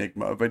Edward G.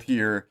 Nigma. But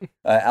here,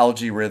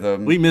 Algae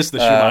Rhythm. We missed the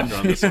Schumacher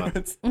on this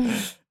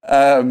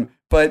one.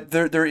 But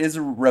there is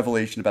a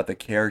revelation about the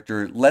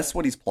character, less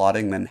what he's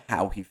plotting than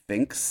how he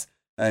thinks.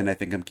 And I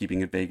think I'm keeping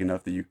it vague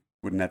enough that you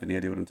wouldn't have any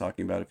idea what I'm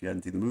talking about if you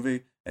hadn't seen the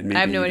movie. And maybe I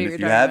have no idea if what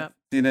you you're have talking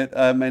seen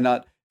it, may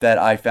not. That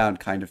I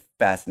found kind of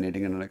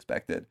fascinating and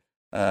unexpected.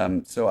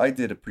 So I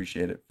did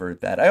appreciate it for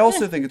that. I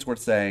also think it's worth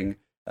saying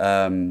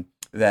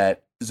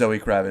that Zoe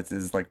Kravitz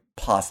is like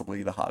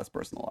possibly the hottest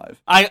person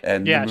alive.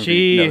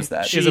 She knows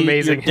that. She's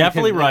amazing. You're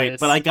definitely right,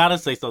 but I gotta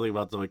say something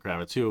about Zoe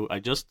Kravitz, who I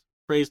just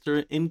praised her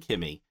in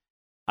Kimmy.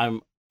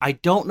 I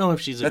don't know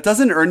if she's that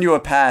doesn't earn you a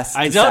pass.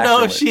 I don't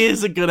know if she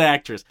is a good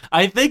actress.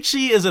 I think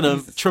she is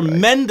a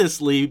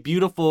tremendously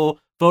beautiful,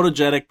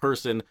 photogenic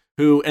person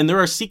who, and there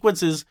are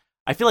sequences.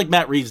 I feel like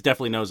Matt Reeves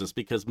definitely knows this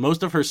because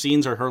most of her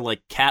scenes are her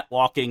like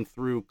catwalking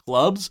through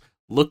clubs,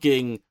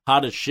 looking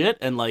hot as shit,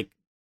 and like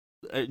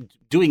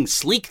doing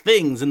sleek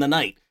things in the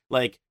night.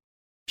 Like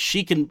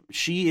she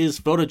is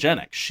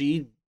photogenic.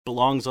 She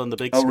belongs on the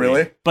big screen. Oh,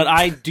 really? But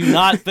I do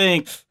not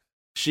think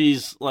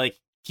she's like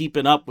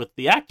keeping up with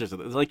the actors.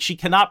 Like she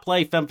cannot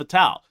play femme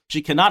fatale.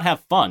 She cannot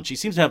have fun. She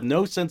seems to have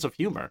no sense of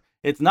humor.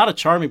 It's not a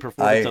charming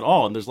performance at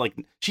all, and there's like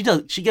she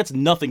gets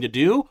nothing to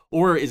do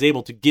or is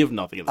able to give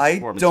nothing in the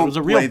performance. Don't it was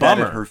a real play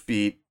bummer. that at her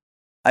feet.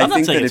 I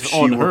think that if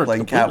she were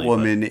playing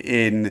Catwoman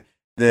in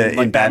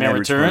Batman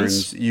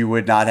Returns, you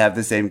would not have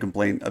the same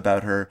complaint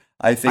about her.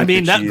 That's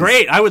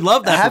great. I would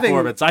love that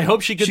performance. I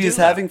hope she could. She's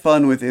having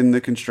fun within the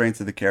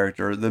constraints of the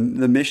character. The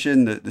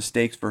mission, the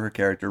stakes for her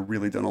character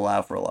really don't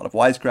allow for a lot of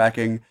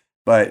wisecracking.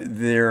 But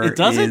there's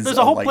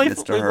a whole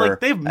likeness to her. Like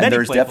they have many and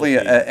there's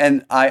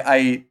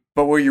definitely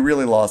But where you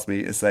really lost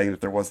me is saying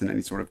that there wasn't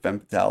any sort of femme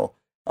fatale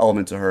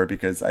element to her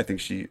because I think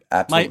she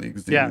absolutely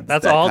exudes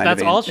that's all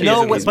she is.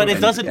 No, but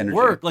it doesn't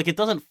work. Like it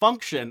doesn't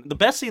function. The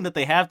best scene that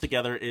they have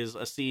together is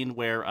a scene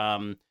where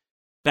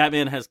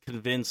Batman has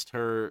convinced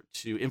her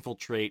to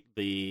infiltrate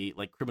the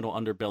like criminal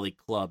underbelly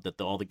club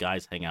that all the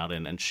guys hang out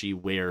in, and she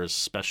wears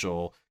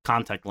special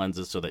contact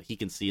lenses so that he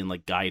can see and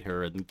like guide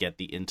her and get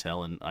the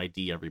intel and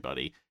ID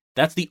everybody.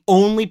 That's the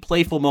only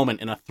playful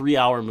moment in a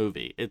 3-hour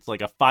movie. It's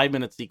like a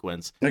 5-minute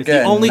sequence. It's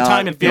the only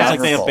time it feels like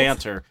they have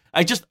banter.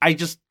 I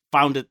just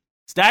found it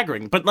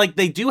staggering. But like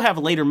they do have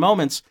later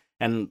moments,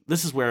 and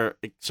this is where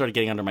it started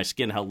getting under my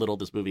skin how little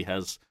this movie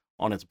has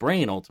on its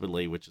brain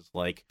ultimately, which is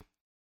like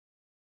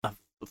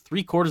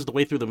 3/4 of the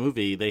way through the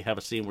movie, they have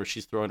a scene where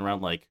she's throwing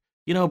around like,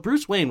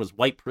 Bruce Wayne was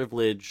white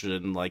privilege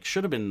and like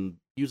should have been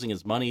using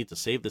his money to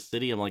save the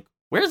city. I'm like,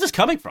 where is this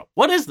coming from?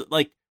 What is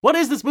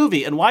this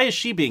movie, and why is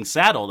she being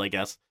saddled, I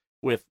guess,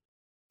 with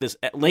this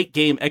late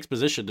game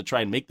exposition to try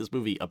and make this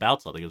movie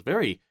about something? It was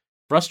very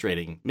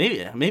frustrating.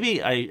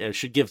 Maybe I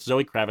should give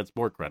Zoe Kravitz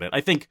more credit.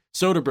 I think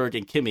Soderbergh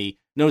and Kimmy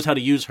knows how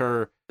to use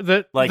her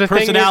the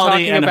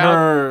personality and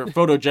her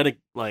photogenic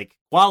like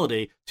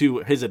quality to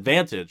his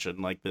advantage and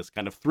like this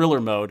kind of thriller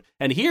mode.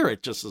 And here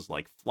it just is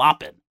like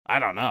flopping. I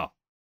don't know.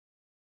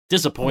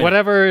 Disappointing.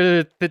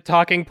 Whatever the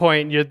talking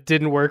point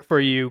didn't work for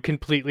you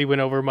completely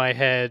went over my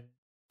head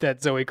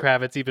that Zoe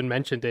Kravitz even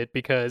mentioned it,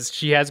 because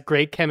she has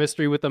great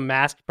chemistry with the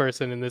masked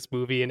person in this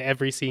movie in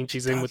every scene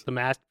she's in with the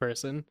masked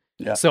person.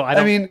 Yeah. So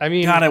I mean,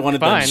 God, I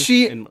wanted fine.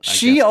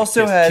 She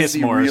also has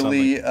the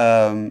really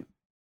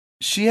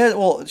she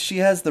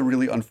has the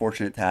really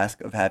unfortunate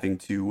task of having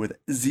to, with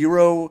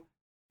zero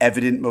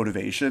evident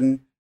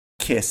motivation,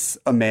 kiss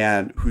a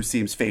man who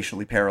seems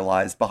facially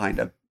paralyzed behind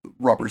a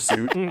rubber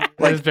suit.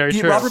 That is very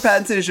true. Robert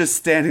Pattinson is just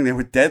standing there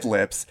with dead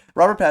lips.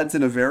 Robert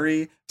Pattinson, a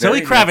very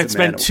Zoe Kravitz handsome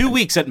spent man, 2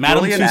 weeks at Madame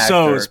brilliant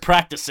Tussauds actor,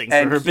 practicing for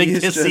and her big he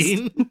is kiss just-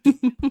 scene.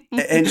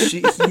 and he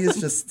is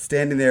just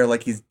standing there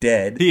like he's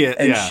dead. Yeah,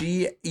 and yeah.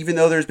 she, even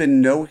though there's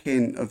been no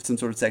hint of some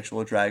sort of sexual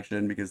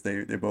attraction because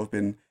they've both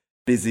been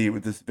busy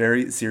with this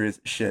very serious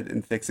shit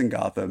in fixing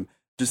Gotham,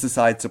 just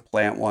decides to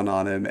plant one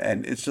on him,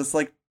 and it's just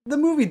like the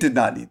movie did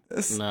not need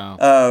this.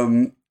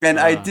 No. And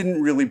I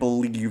didn't really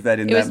believe that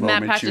in It that was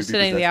Matt moment. Patch too, just because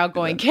sitting in the that's-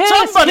 outgoing kiss.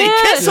 Somebody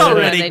kiss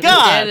already, And they just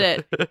God!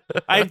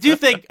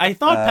 did it. I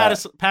thought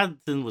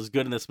Pattinson was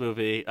good in this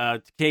movie.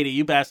 Katie,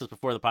 you asked us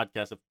before the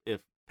podcast if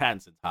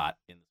Pattinson's hot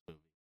in this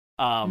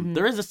movie.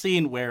 There is a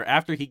scene where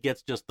after he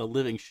gets just the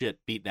living shit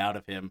beaten out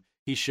of him,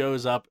 he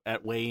shows up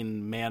at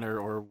Wayne Manor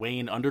or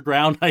Wayne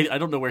Underground. I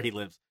don't know where he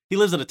lives. He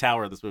lives in a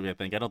tower in this movie, I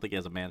think. I don't think he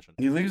has a mansion.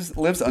 He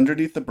lives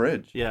underneath the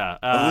bridge. Yeah.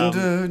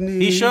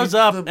 Underneath He shows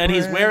up the and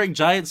he's bridge. wearing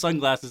giant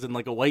sunglasses and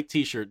like a white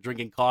t-shirt,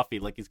 drinking coffee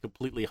like he's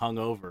completely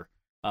hungover.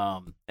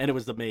 And it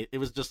was it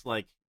was just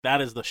like,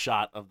 that is the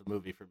shot of the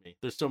movie for me.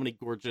 There's so many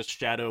gorgeous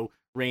shadow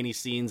rainy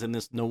scenes in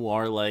this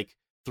noir like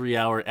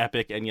 3-hour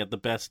epic, and yet the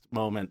best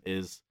moment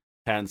is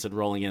Pattinson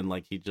rolling in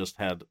like he just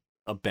had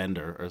a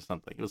bender or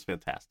something. It was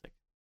fantastic.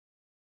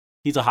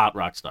 He's a hot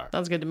rock star.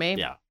 Sounds good to me.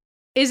 Yeah.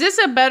 Is this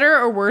a better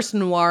or worse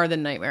noir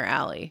than Nightmare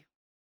Alley?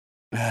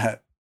 I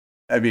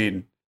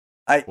mean,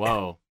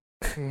 Whoa.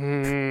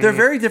 they're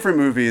very different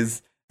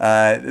movies.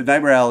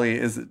 Nightmare Alley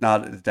is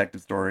not a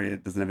detective story.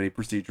 It doesn't have any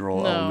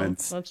procedural No,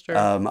 elements. that's true.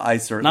 I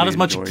certainly Not as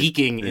much enjoyed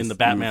geeking in this the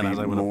Batman movie as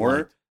I would have more,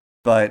 liked.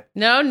 But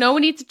No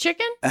one eats a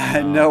chicken?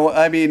 no,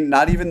 I mean,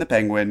 not even the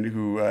Penguin,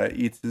 who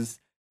eats his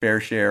fair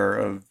share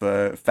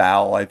of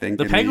fowl. I think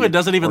The in Penguin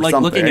doesn't even or like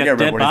something. looking I can't at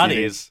remember dead what he's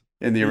eating bodies.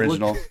 in the He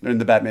original, in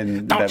the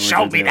Batman. Don't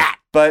show me that.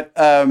 But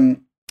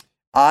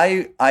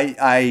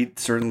I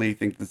certainly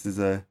think this is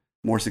a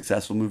more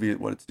successful movie at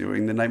what it's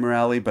doing than Nightmare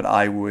Alley. But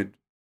I would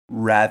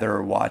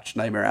rather watch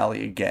Nightmare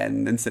Alley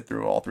again than sit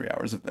through all 3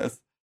 hours of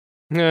this.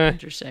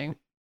 Interesting.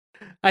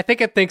 I think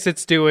it thinks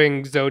it's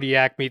doing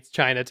Zodiac meets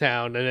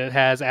Chinatown, and it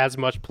has as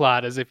much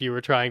plot as if you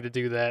were trying to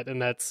do that,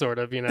 and that's sort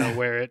of,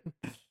 where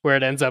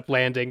it ends up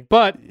landing.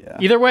 But Yeah.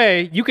 either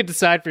way, you could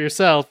decide for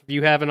yourself, if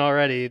you haven't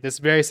already. This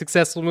very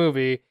successful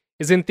movie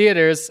is in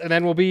theaters, and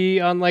then will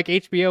be on like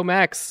HBO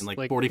Max In like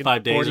in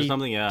 45 days or 40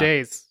 something, yeah.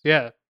 Days,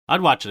 yeah.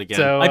 I'd watch it again.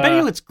 So, I bet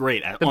you it's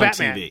great on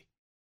Batman. TV.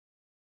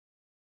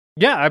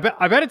 Yeah,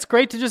 I bet it's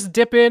great to just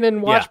dip in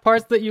and watch Yeah.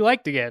 parts that you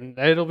liked again.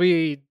 It'll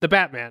be the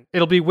Batman.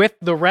 It'll be with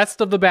the rest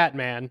of the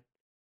Batman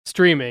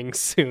streaming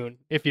soon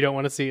if you don't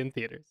want to see it in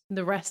theaters.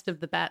 The rest of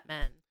the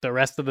Batman. The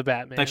rest of the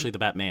Batman. It's actually the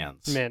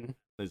Batman's. Men.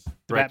 It's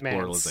direct Batmans.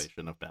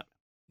 pluralization of Batman.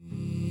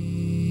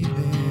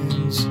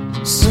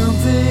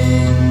 Something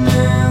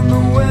in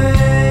the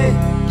way.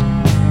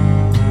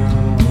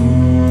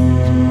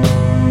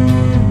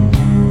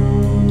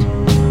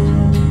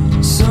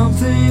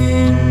 Something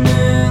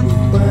in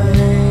the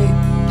way.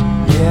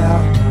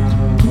 Yeah.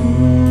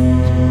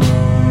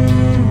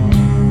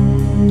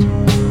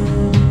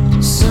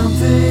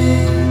 Something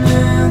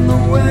in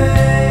the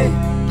way.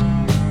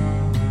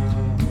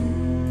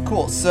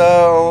 Cool.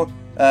 So,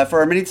 for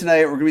our mini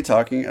tonight, we're going to be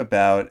talking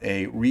about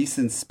a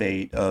recent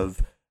spate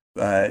of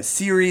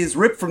series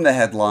ripped from the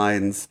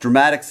headlines,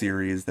 dramatic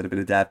series that have been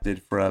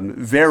adapted from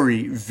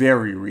very,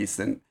 very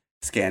recent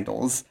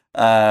scandals.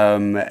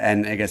 And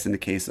I guess in the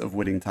case of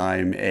Winning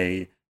Time,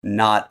 a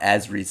not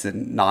as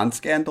recent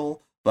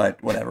non-scandal,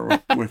 but whatever,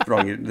 we're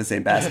throwing it in the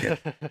same basket.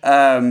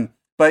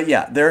 But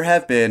yeah, there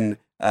have been,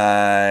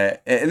 and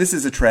this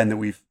is a trend that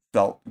we've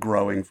felt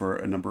growing for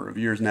a number of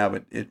years now,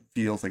 but it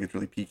feels like it's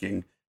really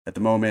peaking at the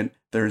moment.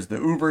 There's the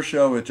Uber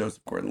show with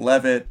Joseph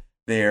Gordon-Levitt.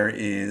 There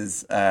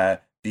is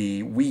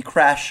the We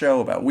Crash show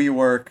about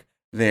WeWork.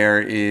 There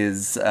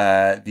is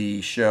the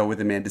show with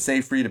Amanda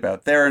Seyfried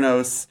about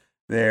Theranos.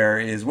 There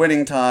is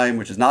Winning Time,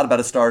 which is not about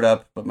a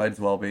startup, but might as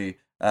well be.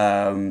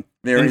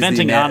 There is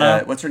Inventing the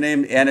Anna. what's her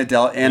name? Anna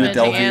Delvey,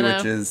 Anna.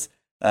 which is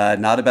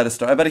not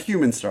about about a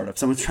human startup.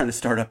 Someone's trying to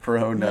start up her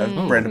own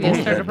brand of Yeah,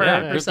 bullshit. start up her Yeah,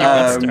 own good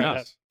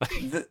herself.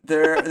 stuff.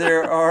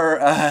 There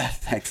are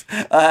thanks.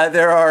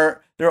 There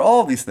are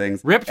all these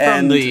things Ripped from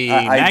And the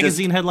I just-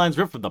 magazine headlines,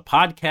 ripped from the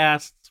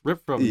podcasts,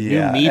 ripped from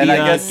Yeah, new and I media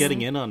guess-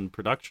 getting in on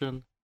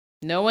production.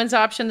 No one's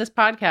optioned this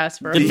podcast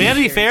for Did a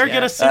Vanity years Fair yet.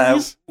 get a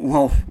series?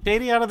 well,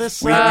 Katie, out of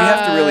this? we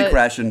have to really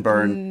crash and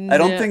burn. I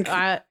don't No, think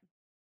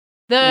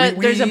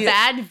there's a we-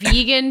 bad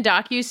vegan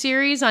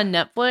docu-series on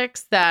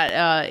Netflix that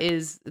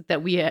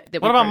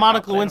What about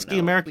Monica Lewinsky,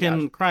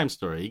 American Crime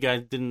Story? You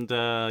guys didn't get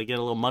a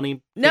little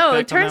money? No, kickback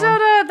it turns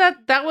on out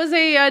that that was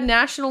a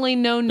nationally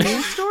known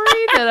news story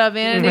that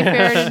Vanity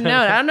Fair didn't know.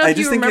 I don't know if I you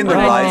just think in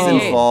remember the rise and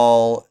 1988.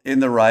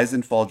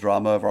 fall,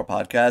 drama of our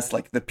podcast,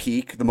 like the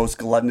peak, the most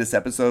gluttonous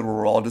episode where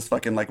we're all just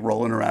fucking like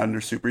rolling around in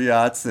our super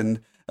yachts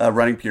and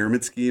running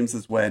pyramid schemes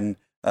is when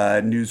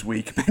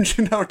Newsweek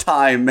mentioned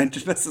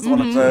us as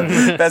one of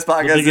the best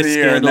podcasts of the biggest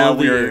year. And now scandal of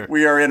the year.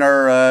 we are in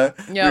our Yep.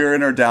 we are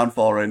in our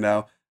downfall right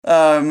now.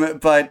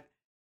 But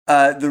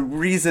The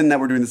reason that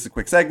we're doing this as a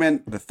quick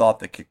segment, the thought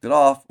that kicked it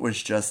off,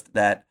 was just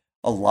that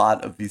a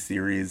lot of these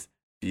series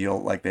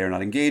feel like they are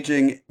not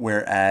engaging,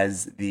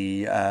 whereas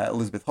the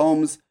Elizabeth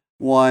Holmes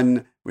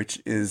one,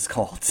 which is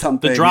called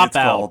something. The Dropout. It's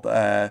called,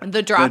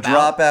 The Dropout. The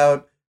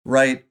Dropout,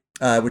 right,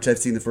 which I've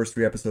seen the first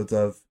 3 episodes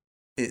of.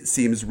 It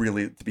seems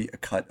really to be a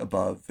cut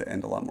above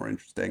and a lot more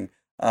interesting.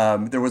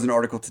 There was an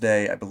article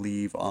today, I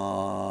believe,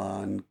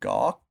 on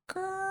Gawker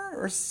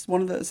or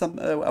one of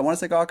the I want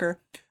to say Gawker,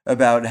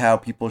 about how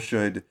people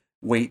should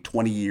wait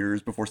 20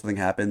 years before something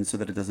happens so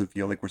that it doesn't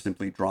feel like we're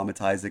simply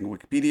dramatizing a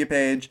Wikipedia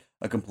page.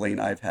 A complaint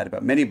I've had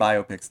about many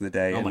biopics in the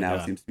day, and now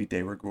it seems to be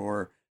de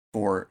rigueur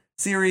for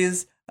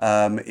series.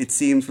 It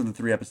seems from the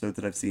 3 episodes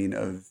that I've seen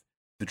of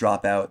The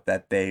Dropout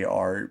that they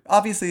are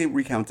obviously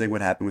recounting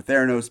what happened with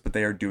Theranos, but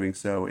they are doing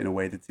so in a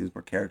way that seems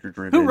more character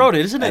driven. Who wrote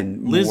it? Isn't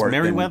it Liz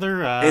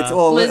Merriweather? It's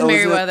Liz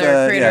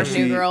Merriweather, creator of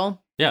New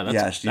Girl. Yeah,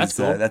 that's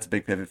cool. That's a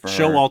big pivot for her.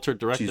 Showalter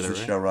directed She's it, the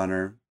right?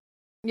 showrunner.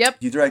 Yep.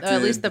 You directed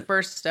at least the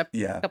first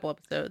couple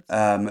episodes.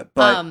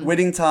 But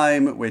Winning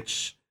Time,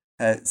 which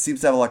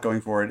seems to have a lot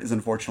going for it, is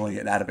unfortunately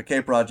an Adam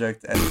McKay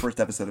project, and the first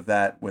episode of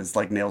that was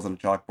like nails on a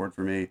chalkboard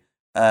for me.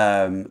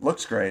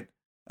 Looks great,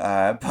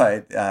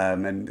 but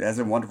and has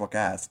a wonderful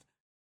cast.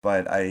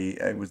 But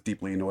I was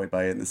deeply annoyed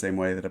by it in the same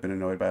way that I've been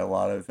annoyed by a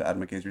lot of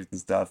Adam McKay's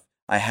recent stuff.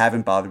 I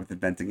haven't bothered with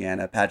Inventing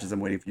Anna. Patches,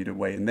 I'm waiting for you to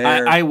weigh in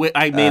there. I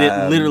made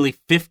it literally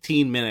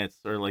 15 minutes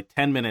or like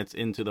 10 minutes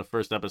into the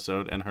first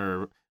episode, and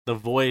the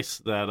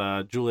voice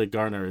that Julia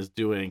Garner is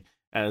doing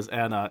as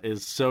Anna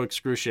is so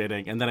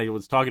excruciating. And then I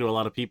was talking to a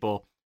lot of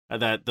people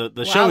that the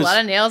show is a lot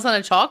of nails on a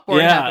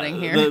chalkboard happening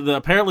here.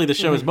 Apparently the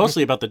show is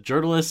mostly about the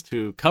journalist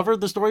who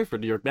covered the story for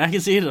New York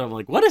Magazine, and I'm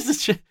like, what is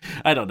this shit?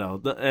 I don't know.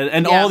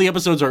 And all the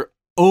episodes are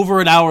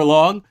over an hour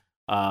long.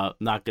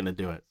 Not gonna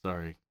do it.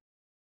 Sorry.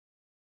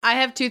 I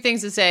have 2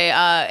 things to say.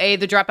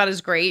 The Dropout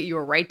is great. You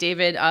were right,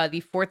 David.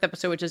 The 4th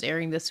episode, which is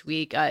airing this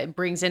week, it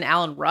brings in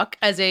Alan Ruck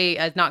as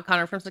not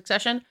Connor from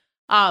Succession.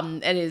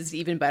 And is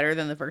even better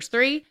than the first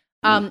 3.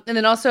 And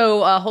then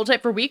also Hold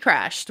Tight for We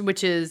Crashed,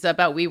 which is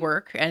about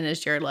WeWork and is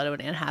Jared Leto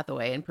and Anne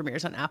Hathaway and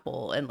premieres on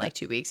Apple in like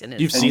 2 weeks. And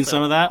you've seen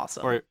some of that,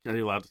 awesome. Or are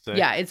you allowed to say?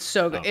 Yeah, it's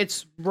so good.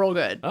 It's real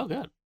good. Oh,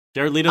 good.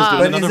 Jared Leto's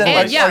doing another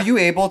voice. Are you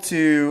able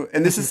to?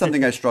 And this is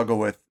something I struggle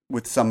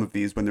with some of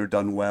these when they're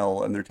done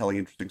well and they're telling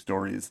interesting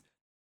stories.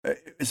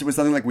 With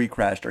something like We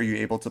Crashed, are you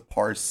able to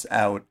parse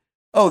out,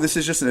 oh, this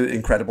is just an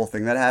incredible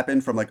thing that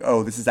happened, from like,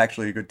 oh, this is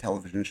actually a good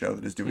television show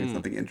that is doing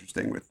something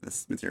interesting with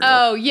this material?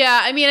 Oh, yeah.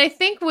 I mean, I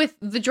think with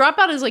The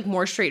Dropout is like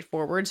more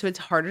straightforward, so it's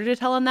harder to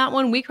tell on that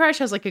one. We Crash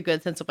has like a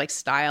good sense of like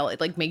style. It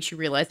like makes you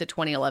realize that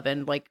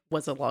 2011 like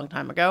was a long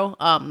time ago,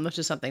 which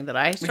is something that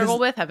I struggle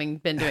with, having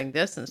been doing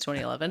this since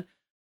 2011.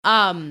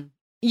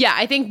 Yeah,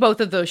 I think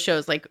both of those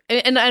shows, like,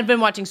 and I've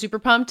been watching Super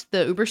Pumped,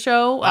 the Uber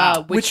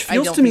show, which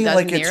feels I don't to me think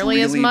like does it's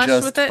nearly as really much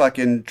just with it.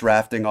 fucking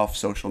drafting off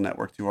Social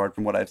Network too hard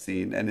from what I've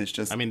seen, and it's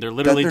just. I mean, they're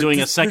literally doing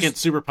a second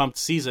Super Pumped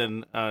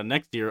season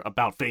next year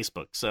about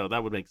Facebook, so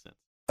that would make sense.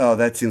 Oh,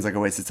 that seems like a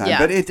waste of time.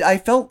 Yeah. But I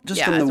felt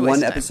just from the it's a waste one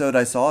of time. episode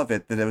I saw of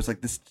it that I was like,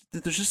 there's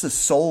just a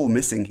soul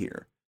missing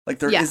here. Like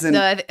there isn't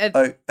I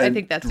a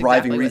think that's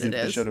driving exactly reason what for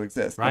it the is. show to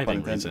exist. no Driving pun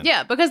intended. reason.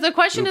 Yeah, because the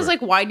question is Uber.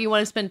 like, why do you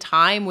want to spend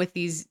time with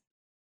these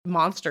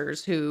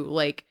monsters who,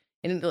 like,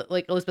 in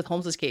like Elizabeth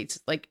Holmes's case,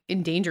 like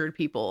endangered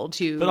people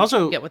to But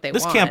also, get what they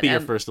this want? can't be your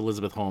And- first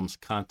Elizabeth Holmes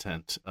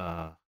content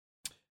drop,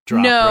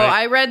 No,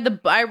 right?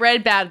 I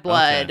read Bad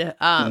Blood. Okay.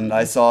 And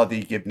I saw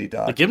the Gibney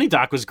doc. The Gibney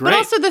doc was great. But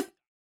also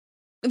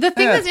the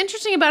thing that's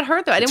interesting about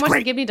her, though, I didn't It's watch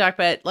great. the Gibney doc,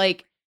 but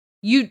like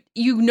you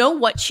know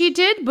what she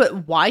did,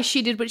 but why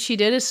she did what she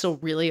did is still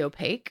really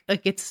opaque.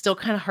 Like it's still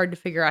kind of hard to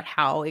figure out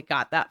how it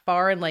got that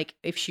far, and like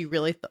if she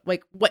really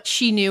like what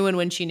she knew and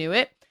when she knew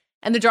it.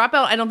 And The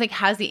Dropout, I don't think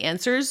has the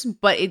answers,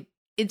 but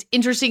it's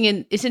interesting,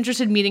 and it's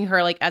interested in meeting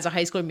her like as a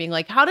high schooler and being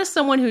like, how does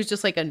someone who's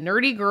just like a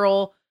nerdy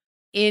girl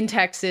in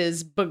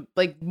Texas but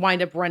like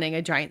wind up running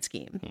a giant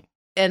scheme?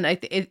 And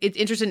it's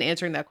interested in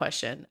answering that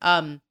question.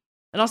 And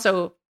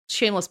also,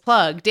 shameless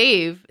plug,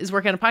 Dave is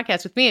working on a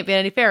podcast with me at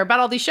Vanity Fair about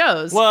all these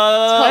shows.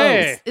 Whoa!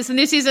 Hey. It's the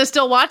new season of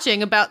Still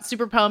Watching about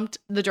Super Pumped,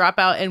 The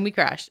Dropout, and We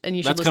Crashed. And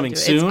you should That's listen coming to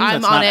it. soon.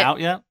 I'm That's on not it. out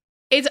yet.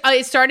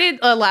 It started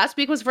last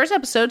week was the first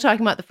episode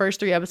talking about the first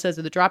 3 episodes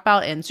of The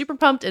Dropout and Super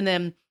Pumped, and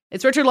then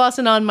it's Richard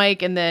Lawson on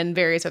mic, and then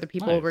various other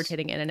people Nice.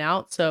 rotating in and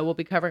out. So we'll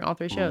be covering all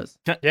 3 shows.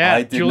 Yeah,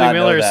 I did Julie not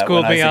know Miller that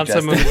schooled when I me on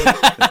some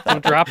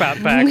suggested- dropout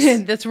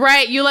facts. That's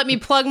right. You let me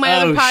plug my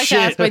other Oh,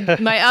 podcast, shit.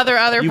 my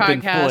other You've been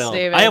podcast, foiled.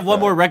 David. I have one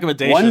more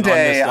recommendation. One on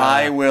day this,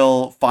 I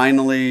will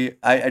finally.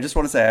 I just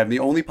want to say I'm the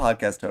only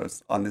podcast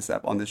host on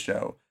this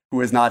show who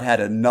has not had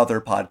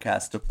another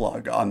podcast to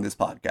plug on this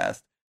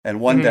podcast. And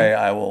one day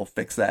I will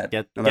fix that.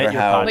 Get no matter your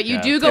how. podcast. But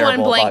you do go on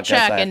terrible blank podcast check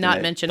I have and to not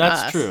make. mention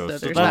That's us. true. So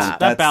So there's that's-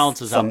 that.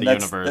 balances out the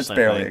that's, universe, That's I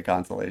barely think. a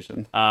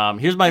consolation.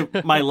 Here's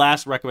my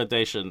last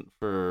recommendation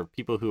for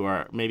people who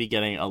are maybe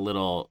getting a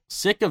little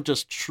sick of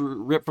just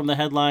rip from the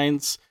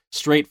headlines,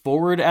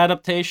 straightforward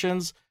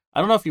adaptations. I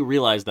don't know if you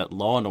realize that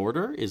Law and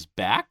Order is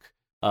back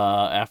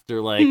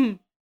after like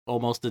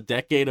almost a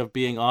decade of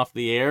being off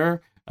the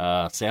air.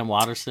 Sam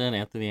Watterson,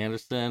 Anthony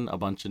Anderson, a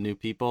bunch of new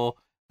people,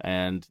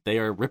 and they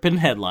are ripping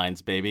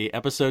headlines, baby.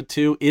 Episode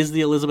 2 is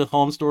the Elizabeth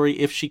Holmes story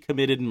if she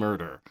committed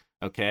murder.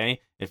 Okay,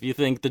 if you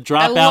think the I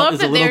dropout love is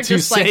that a little they're too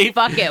just safe,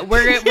 like, fuck it,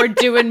 we're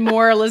doing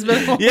more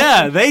Elizabeth Holmes.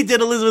 yeah, they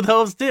did Elizabeth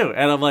Holmes too,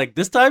 and I'm like,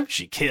 this time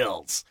she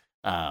kills.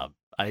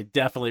 I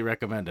definitely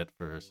recommend it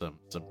for some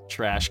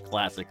trash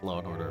classic Law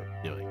and Order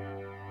viewing.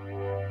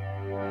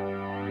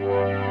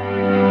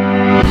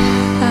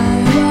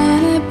 I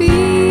wanna be.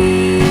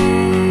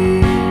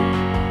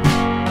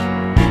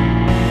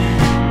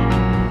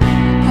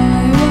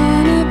 I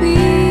wanna be.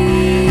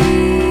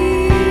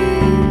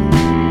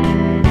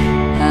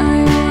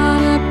 I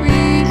wanna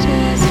be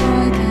just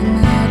like a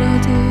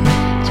melody,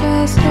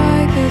 just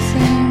like a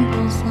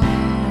simple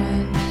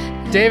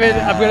song.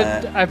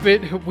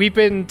 David, we've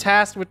been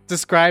tasked with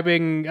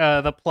describing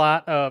the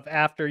plot of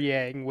After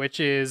Yang, which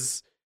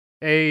is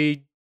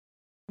a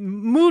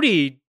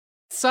moody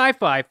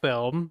sci-fi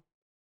film.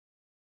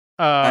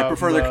 I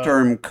prefer the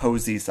term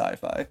cozy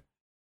sci-fi.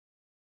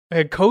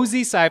 A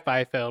cozy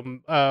sci-fi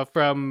film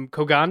from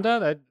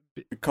Koganada.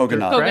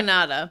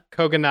 Kogonada.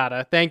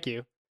 Koganada. Thank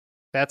you.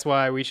 That's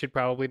why we should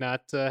probably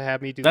not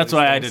have me do. That's these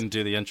why I things. didn't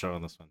do the intro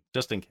on this one,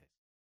 just in case.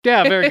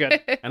 Yeah, very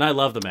good. And I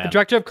love the man.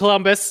 Director of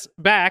Columbus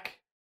back,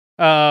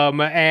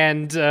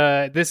 and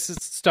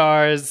this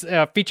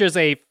features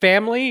a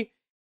family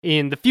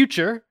in the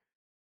future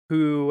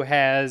who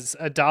has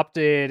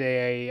adopted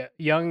a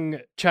young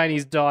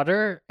Chinese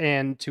daughter,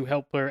 and to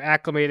help her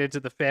acclimate into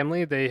the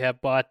family, they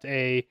have bought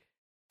a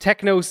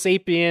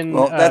techno-sapien.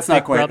 Well, that's not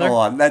big quite. brother.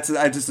 Hold on.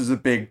 This is a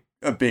big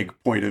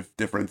point of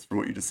difference from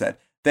what you just said.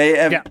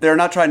 They're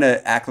not trying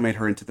to acclimate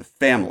her into the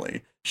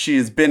family. She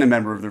has been a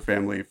member of their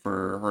family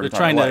for her They're entire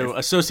trying life. to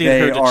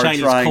associate her to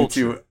Chinese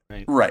culture.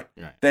 Right. Right.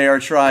 They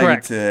are trying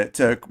Correct.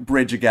 to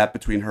bridge a gap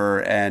between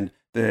her and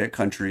the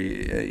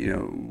country,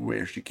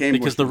 where she came.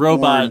 Because where the she was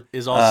robot born.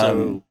 is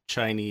also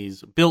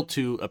Chinese, built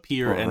to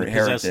appear For and her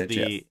possess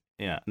heritage,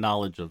 the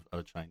knowledge of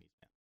Chinese.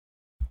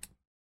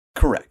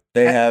 Correct.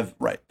 They have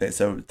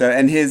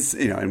and his,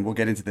 and we'll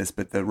get into this,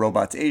 but the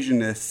robot's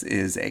Asianness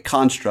is a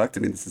construct. I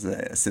mean, this is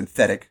a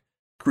synthetic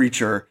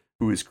creature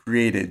who is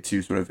created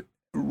to sort of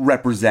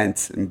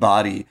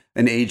embody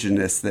an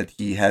Asianness that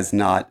he has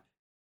not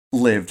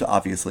lived,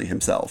 obviously,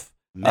 himself.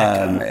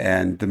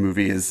 And the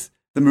movie is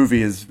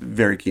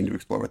very keen to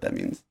explore what that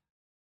means.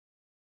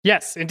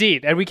 Yes,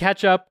 indeed. And we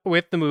catch up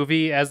with the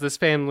movie as this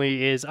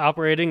family is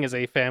operating as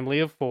a family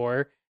of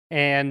 4.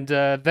 And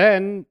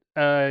then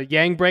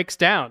Yang breaks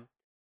down.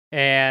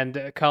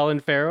 And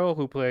Colin Farrell,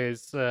 who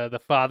plays the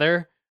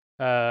father,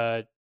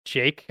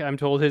 Jake, I'm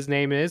told his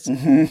name is,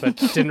 but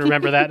didn't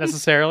remember that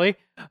necessarily,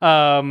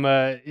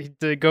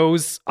 he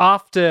goes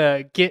off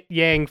to get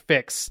Yang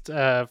fixed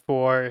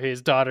for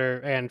his daughter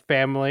and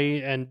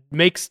family, and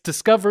makes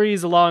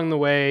discoveries along the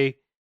way.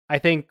 I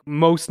think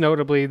most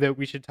notably that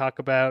we should talk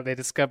about, they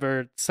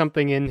discovered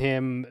something in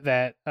him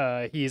that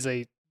he's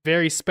a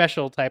very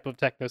special type of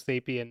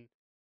technosapien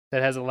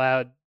that has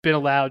been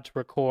allowed to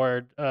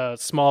record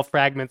small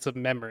fragments of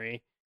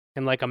memory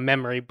in like a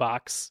memory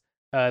box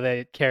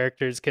that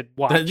characters could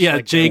watch.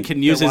 Jake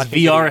can use his watching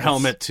VR videos.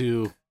 helmet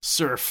to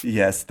surf.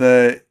 Yes,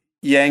 the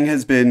Yang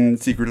has been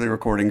secretly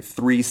recording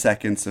 3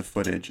 seconds of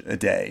footage a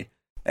day.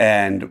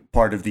 And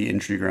part of the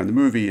intrigue around the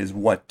movie is,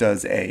 what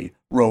does a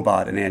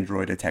robot, an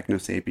android, a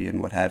technosapien,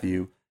 what have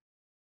you,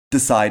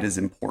 decide is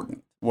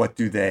important? What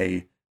do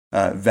they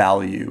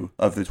value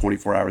of the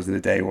 24 hours in a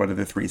day? What are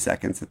the 3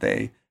 seconds that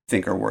they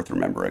think are worth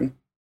remembering?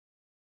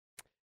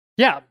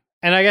 Yeah,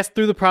 and I guess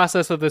through the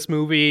process of this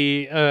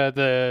movie,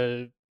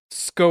 the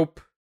scope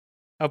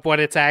of what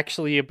it's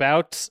actually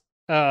about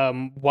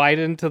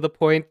widened to the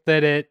point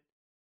that it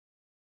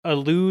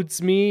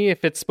eludes me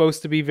if it's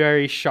supposed to be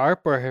very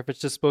sharp or if it's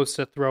just supposed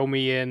to throw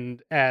me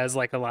in as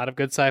like a lot of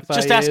good sci-fi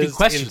Just asking is,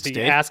 questions, into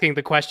Dave. asking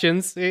the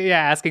questions. Yeah,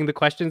 asking the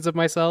questions of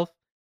myself.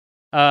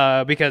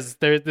 Because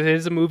there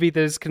is a movie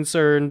that is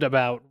concerned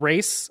about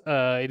race.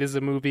 It is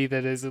a movie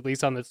that is, at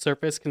least on the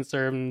surface,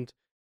 concerned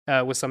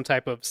with some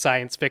type of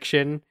science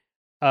fiction.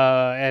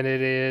 And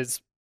it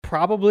is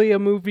probably a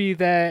movie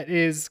that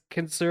is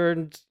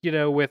concerned,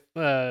 with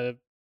the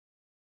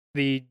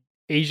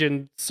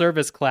Asian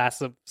service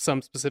class of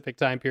some specific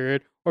time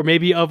period, or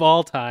maybe of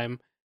all time,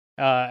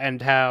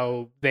 and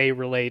how they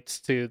relate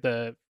to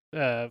the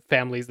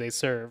families they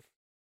serve.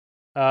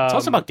 It's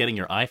also about getting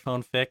your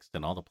iPhone fixed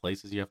and all the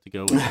places you have to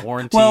go with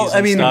warranties Well,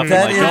 I mean, and stuff.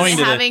 that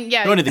And,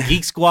 is- going to the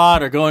Geek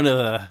Squad or going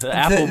to the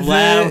Apple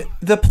Lab.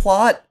 The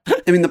plot,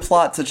 the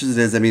plot, such as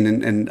it is,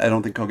 and I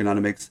don't think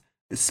Kogonada makes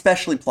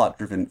especially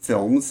plot-driven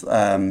films.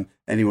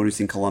 Anyone who's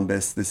seen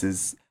Columbus, this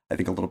is, I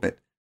think, a little bit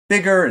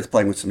bigger. It's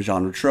playing with some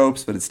genre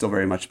tropes, but it's still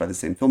very much by the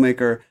same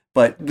filmmaker.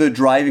 But the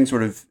driving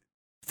sort of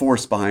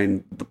force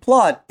behind the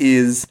plot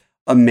is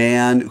a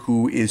man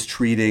who is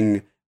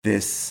treating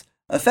this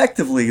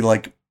effectively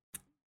like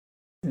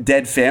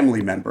dead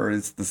family member,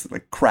 is this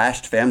like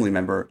crashed family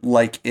member,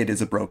 like it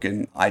is a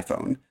broken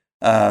iPhone.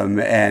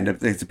 And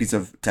it's a piece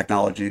of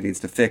technology that needs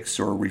to fix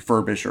or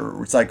refurbish or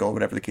recycle,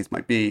 whatever the case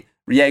might be.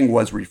 Yang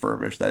was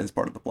refurbished. That is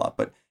part of the plot.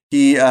 But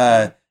He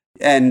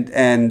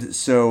and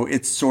so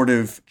it's sort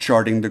of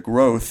charting the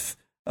growth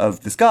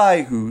of this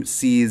guy who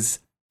sees,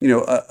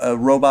 a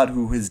robot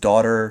who his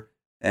daughter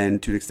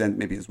and to an extent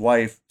maybe his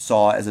wife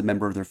saw as a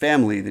member of their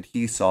family, that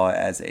he saw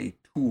as a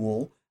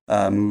tool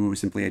who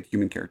simply had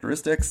human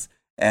characteristics,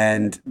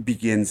 and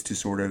begins to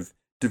sort of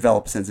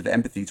develop a sense of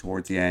empathy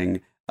towards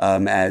Yang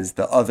as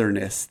the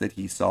otherness that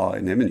he saw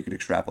in him. And you can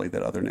extrapolate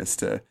that otherness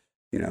to,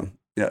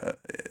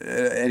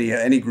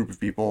 any group of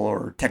people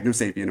or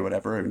technosapien or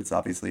whatever. I mean, it's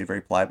obviously a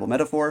very pliable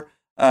metaphor.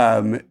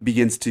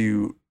 Begins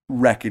to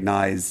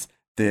recognize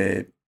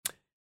the,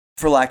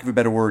 for lack of a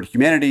better word,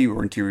 humanity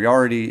or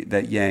interiority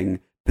that Yang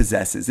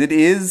possesses. It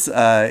is,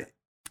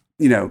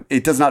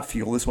 it does not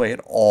feel this way at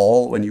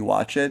all when you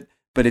watch it.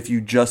 But if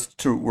you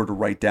just were to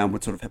write down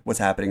what's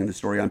happening in the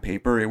story on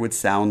paper, it would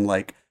sound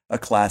like a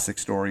classic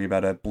story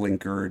about a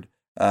blinkered,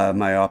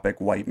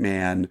 myopic white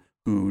man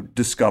who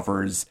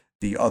discovers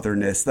the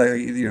otherness,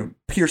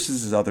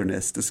 pierces his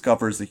otherness,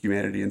 discovers the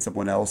humanity in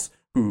someone else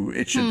who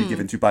it should be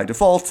given to by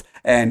default,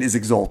 and is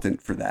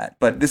exultant for that.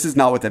 But this is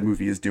not what that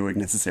movie is doing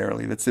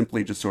necessarily. That's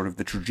simply just sort of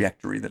the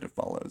trajectory that it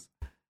follows.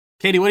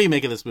 Katie, what do you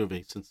make of this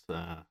movie since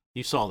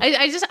you saw it?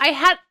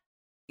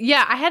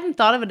 I hadn't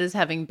thought of it as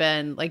having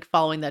been like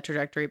following that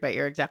trajectory, but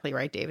you're exactly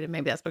right, David. And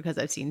maybe that's because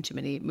I've seen too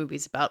many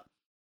movies about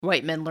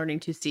white men learning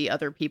to see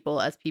other people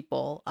as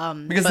people.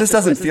 Because this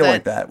doesn't feel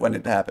like that when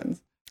it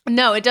happens.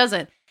 No, it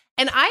doesn't.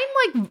 And I'm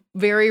like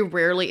very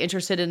rarely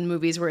interested in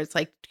movies where it's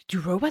like, do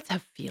robots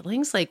have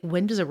feelings? Like,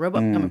 when does a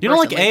robot become a person? You don't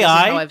like AI?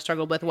 This is how I've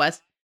struggled with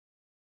Wes.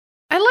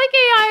 I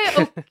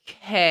like AI.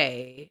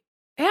 Okay.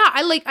 Yeah,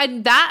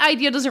 that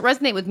idea doesn't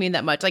resonate with me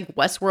that much. Like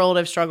Westworld,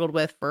 I've struggled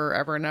with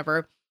forever and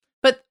ever.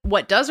 But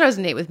what does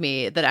resonate with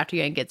me that After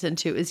Yang gets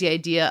into is the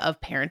idea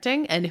of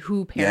parenting and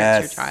who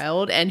parents your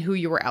child and who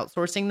you were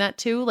outsourcing that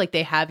to. Like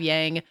they have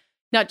Yang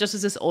not just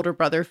as this older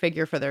brother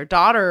figure for their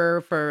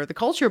daughter, for the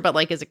culture, but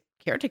like as a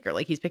caretaker.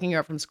 Like he's picking her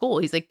up from school.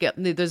 He's like,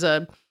 there's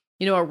a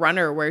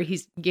runner where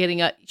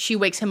she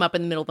wakes him up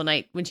in the middle of the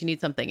night when she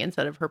needs something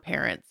instead of her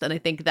parents. And I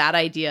think that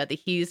idea that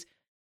he's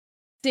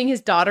seeing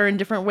his daughter in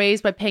different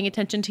ways by paying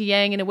attention to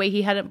Yang in a way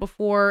he hadn't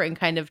before, and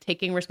kind of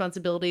taking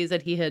responsibilities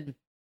that he had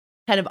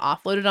kind of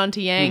offloaded onto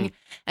Yang,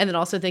 and then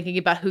also thinking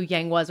about who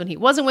Yang was when he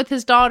wasn't with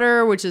his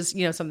daughter, which is,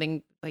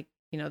 something like,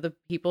 the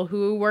people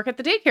who work at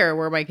the daycare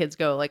where my kids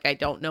go, like, I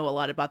don't know a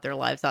lot about their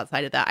lives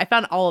outside of that. I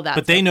found all of that.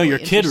 But they know your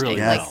kid really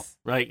well,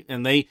 right?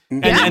 And they,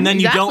 and then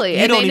exactly.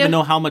 you don't even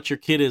know how much your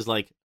kid is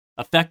like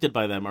affected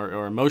by them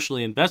or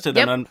emotionally invested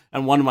in them.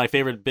 And one of my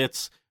favorite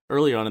bits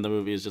early on in the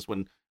movie is just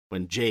when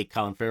Jake,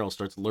 Colin Farrell,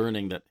 starts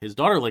learning that his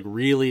daughter like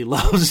really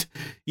loves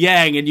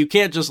Yang, and you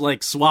can't just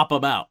like swap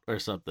them out or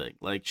something.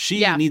 Like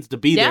she needs to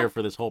be there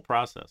for this whole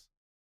process.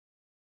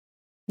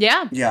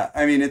 Yeah. Yeah.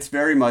 I mean, it's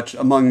very much,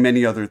 among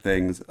many other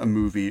things, a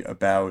movie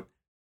about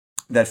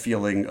that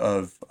feeling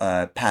of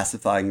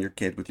pacifying your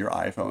kid with your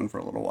iPhone for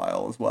a little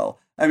while as well.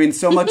 I mean,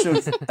 so much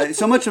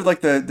of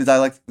like the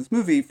dialect of this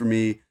movie for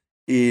me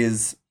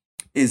is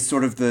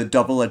sort of the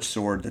double-edged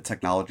sword that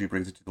technology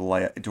brings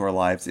into our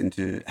lives,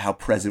 into how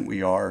present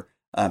we are,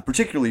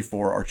 particularly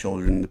for our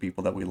children and the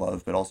people that we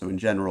love, but also in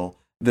general.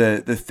 The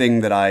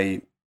thing that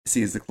I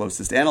see as the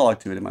closest analog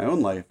to it in my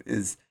own life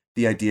is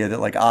the idea that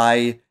like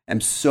I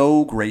am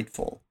so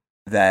grateful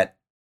that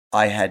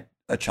I had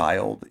a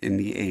child in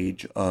the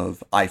age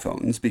of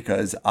iPhones,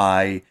 because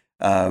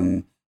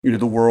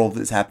the world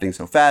is happening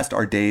so fast.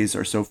 Our days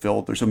are so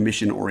filled. They're so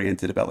mission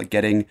oriented about like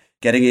getting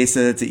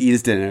Asa to eat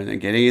his dinner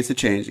and getting Asa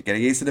changed and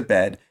getting Asa to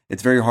bed.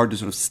 It's very hard to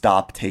sort of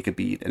stop, take a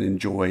beat, and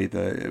enjoy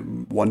the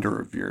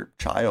wonder of your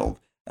child,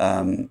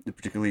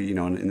 particularly,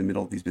 in the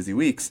middle of these busy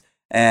weeks.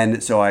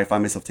 And so I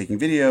find myself taking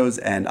videos,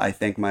 and I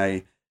thank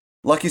my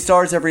lucky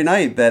stars every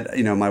night that,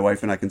 my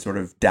wife and I can sort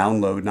of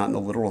download, not in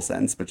the literal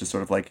sense, but just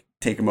sort of like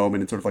take a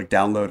moment and sort of like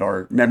download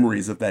our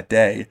memories of that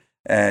day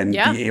and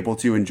be able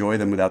to enjoy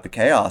them without the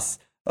chaos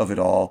of it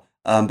all.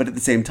 But at the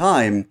same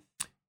time,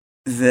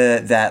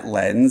 that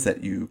lens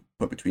that you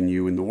put between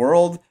you and the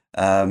world,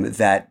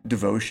 that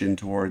devotion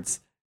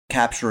towards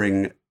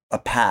capturing a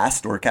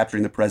past or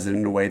capturing the present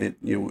in a way that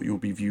you'll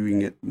be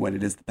viewing it when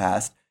it is the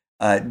past,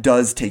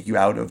 does take you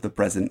out of the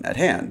present at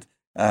hand.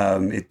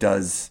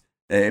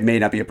 It may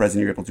not be a present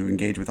you're able to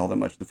engage with all that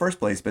much in the first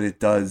place, but it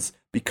does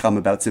become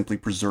about simply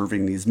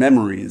preserving these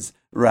memories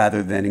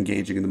rather than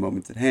engaging in the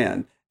moments at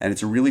hand. And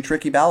it's a really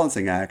tricky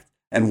balancing act,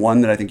 and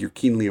one that I think you're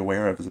keenly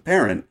aware of as a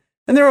parent.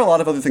 And there are a lot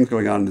of other things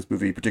going on in this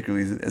movie,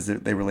 particularly as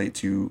they relate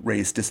to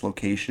race,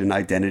 dislocation,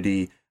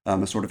 identity,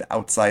 a sort of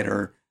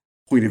outsider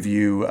point of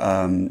view,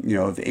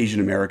 of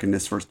Asian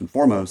Americanness first and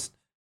foremost.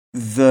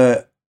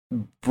 The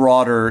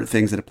broader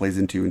things that it plays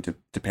into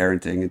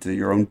parenting, into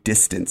your own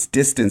distance.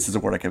 Distance is a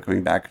word I kept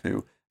coming back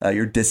to.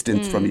 Your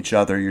distance from each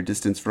other, your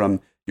distance from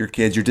your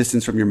kids, your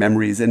distance from your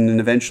memories, and then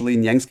eventually,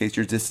 in Yang's case,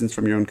 your distance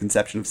from your own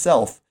conception of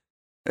self,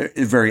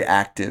 is very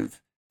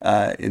active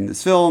in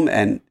this film,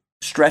 and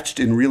stretched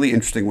in really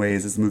interesting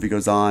ways as the movie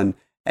goes on.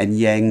 And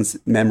Yang's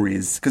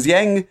memories, because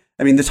Yang,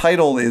 I mean, the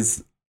title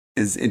is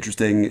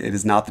interesting. It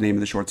is not the name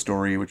of the short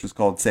story, which was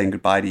called Saying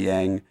Goodbye to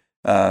Yang.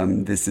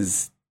 this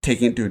is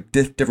taking it to a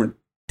different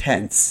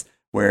tense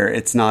where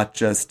it's not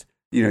just,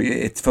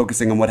 it's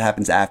focusing on what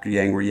happens after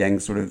Yang, where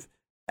Yang's sort of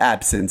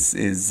absence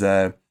is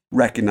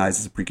recognized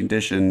as a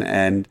precondition.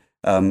 And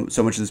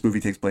so much of this movie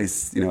takes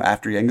place,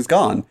 after Yang is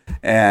gone.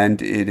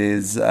 And it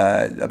is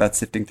about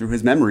sifting through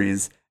his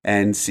memories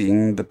and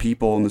seeing the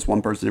people, and this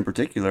one person in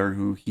particular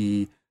who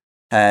he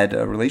had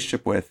a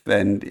relationship with.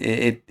 And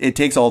it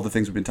takes all the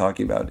things we've been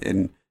talking about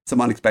in some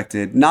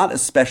unexpected, not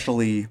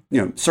especially,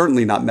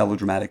 certainly not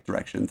melodramatic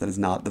directions. That is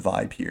not the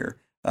vibe here.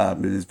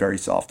 It is very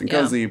soft and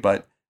cozy,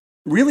 but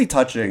really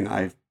touching.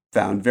 I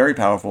found very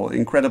powerful,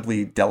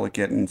 incredibly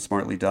delicate and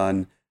smartly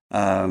done.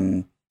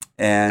 And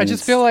I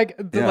just feel like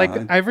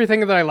everything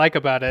that I like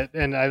about it,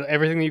 and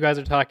everything that you guys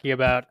are talking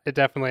about, it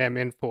definitely I'm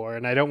in for.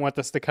 And I don't want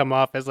this to come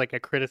off as like a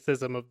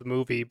criticism of the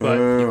movie, but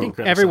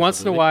every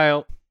once in a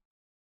while.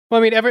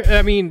 Well,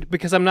 I mean,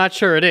 because I'm not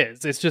sure it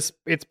is.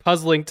 It's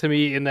puzzling to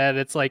me in that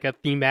it's like a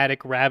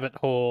thematic rabbit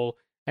hole.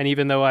 And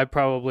even though I've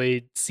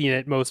probably seen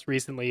it most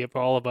recently of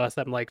all of us,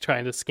 I'm like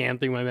trying to scan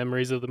through my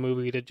memories of the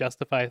movie to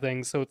justify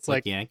things. So it's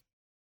like Yang?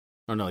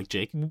 Or no, like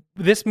Jake?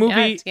 This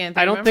movie, Yeah,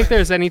 I don't think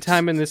there's any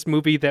time in this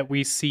movie that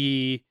we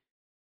see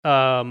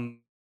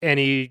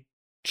any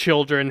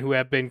children who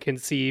have been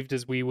conceived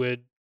as we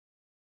would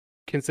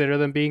consider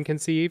them being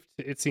conceived.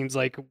 It seems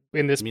like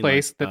in this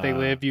place that they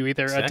live, you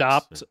either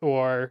adopt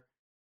or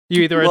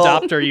you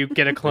adopt or you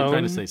get a clone. Are you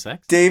trying to say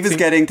sex? Dave is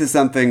getting to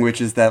something,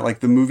 which is that like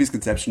the movie's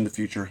conception of the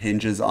future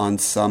hinges on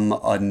some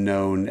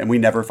unknown, and we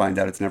never find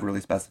out, it's never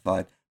really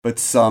specified, but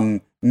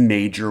some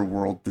major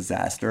world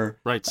disaster.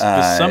 Right,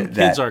 because some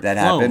kids are that cloned,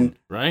 happened.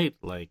 right?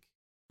 Like,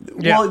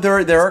 well,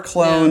 there are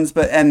clones,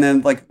 but and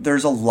then like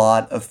there's a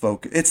lot of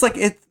focus. It's like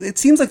it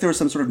seems like there was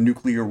some sort of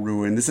nuclear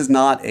ruin. This is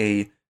not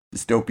a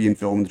dystopian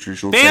film in the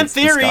traditional Fan sense.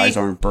 theory! The skies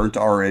aren't burnt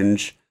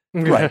orange.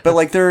 Right, but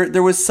like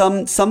there was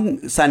some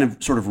sign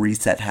of sort of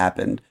reset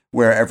happened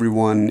where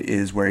everyone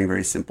is wearing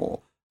very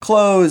simple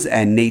clothes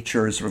and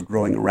nature is sort of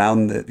growing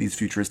around these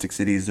futuristic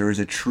cities. There is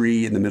a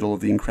tree in the middle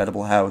of the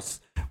incredible house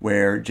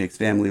where Jake's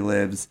family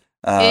lives.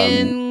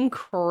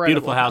 Incredible.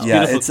 Beautiful house. Yeah,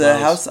 beautiful it's clothes. a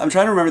house. I'm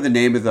trying to remember the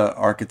name of the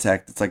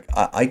architect. It's like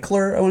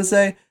Eichler, I want to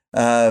say.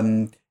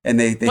 And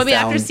they Well, I mean,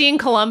 found after seeing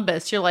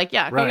Columbus, you're like,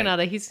 yeah, Right. Coconut,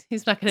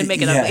 he's not going to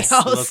make it Yes.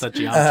 ugly Love house. that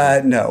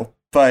geometry. no.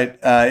 But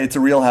it's a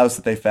real house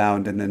that they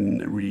found and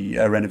then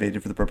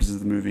renovated for the purposes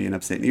of the movie in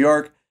upstate New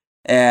York.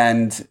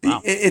 And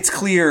Wow. it's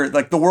clear,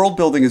 like, the world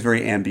building is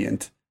very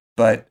ambient.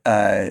 But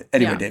anyway,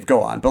 Yeah. Dave,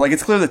 go on. But, like,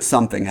 it's clear that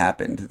something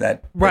happened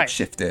that Right.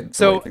 shifted the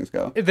So way things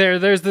go.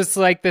 there's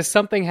this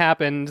something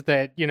happened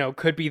that,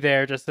 could be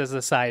there just as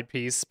a side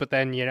piece. But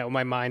then,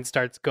 my mind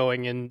starts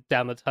going in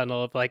down the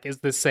tunnel of like, is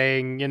this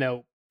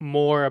saying,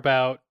 more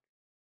about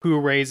who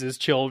raises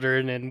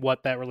children and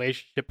what that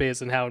relationship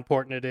is and how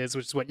important it is,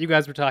 which is what you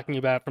guys were talking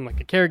about from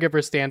like a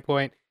caregiver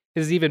standpoint,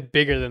 is even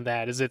bigger than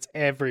that. Is it's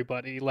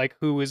everybody, like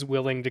who is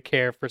willing to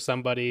care for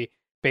somebody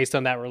based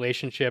on that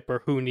relationship,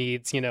 or who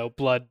needs,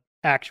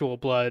 actual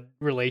blood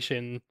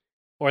relation,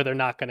 or they're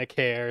not going to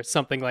care,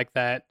 something like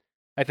that.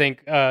 I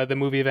think the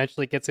movie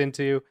eventually gets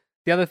into.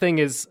 The other thing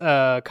is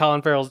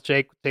Colin Farrell's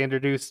Jake, they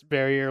introduced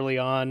very early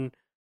on,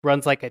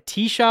 runs like a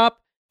tea shop.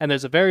 And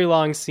there's a very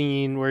long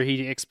scene where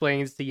he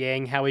explains to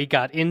Yang how he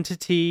got into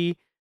tea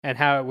and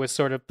how it was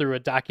sort of through a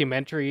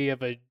documentary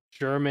of a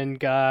German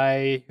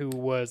guy who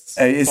was.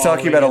 He's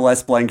talking about a following-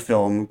 Les Blank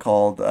film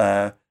called.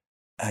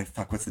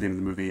 What's the name of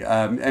the movie?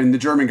 And the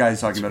German guy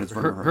he's talking about is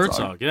Werner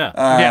Herzog,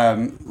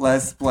 yeah.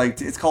 Les Blank.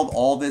 It's called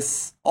All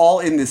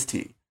in This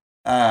Tea.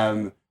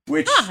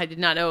 Which I did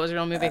not know it was a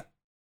real movie.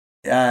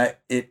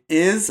 it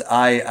is.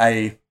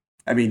 I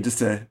mean, just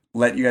to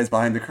let you guys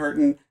behind the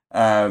curtain.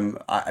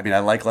 I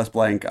like Les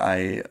Blank.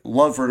 I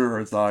love Werner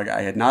Herzog.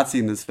 I had not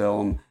seen this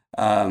film,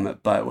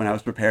 but when I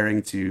was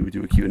preparing to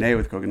do a Q&A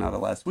with Kogonada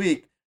last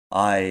week,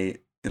 I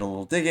did a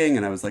little digging,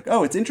 and I was like,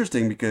 oh, it's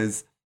interesting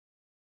because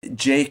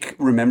Jake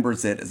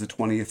remembers it as a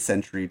 20th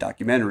century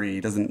documentary.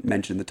 He doesn't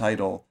mention the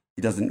title.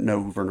 He doesn't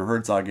know who Werner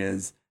Herzog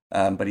is,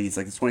 but he's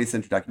like this 20th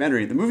century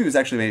documentary. The movie was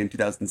actually made in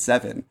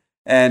 2007,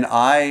 and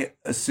I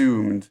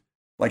assumed,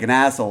 like an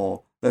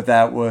asshole,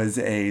 that was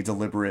a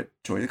deliberate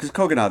choice, because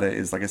Kogonada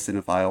is like a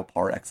cinephile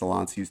par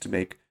excellence. He used to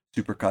make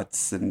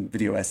supercuts and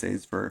video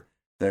essays for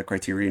the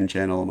Criterion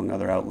Channel, among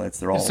other outlets.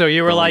 They're all So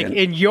you were brilliant. like,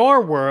 in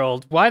your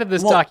world, why did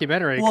this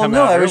documentary come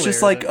no, out? I was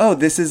just earlier like, oh,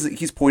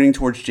 he's pointing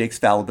towards Jake's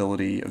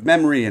fallibility of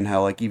memory, and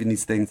how like even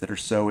these things that are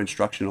so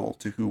instructional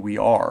to who we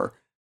are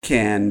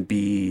can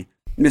be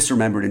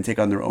misremembered and take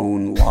on their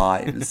own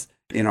lives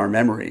in our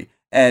memory.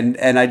 And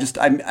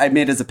I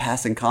made as a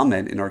passing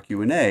comment in our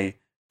Q&A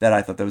that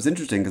I thought that was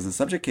interesting because the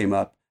subject came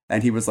up,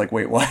 and he was like,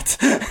 wait, what?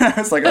 I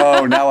was like,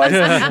 oh, now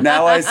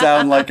I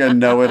sound like a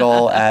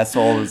know-it-all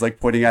asshole who's like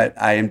pointing at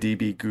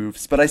IMDb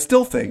goofs, but I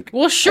still think.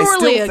 Well,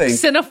 surely a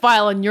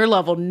cinephile on your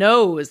level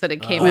knows that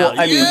it came out.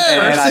 I mean,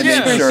 and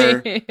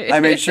I Yeah.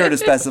 made sure to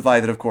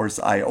specify that, of course,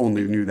 I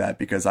only knew that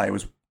because I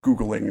was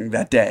Googling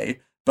that day.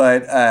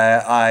 But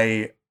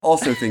I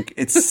also think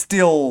it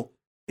still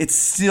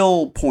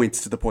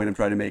points to the point I'm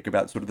trying to make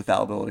about sort of the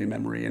fallibility of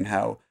memory, and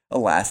how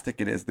elastic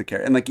it is, the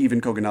character. And like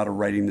even Kogonada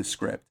writing the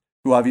script,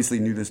 who obviously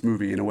knew this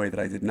movie in a way that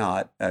I did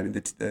not, I mean,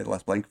 the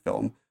Les Blanc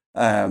film,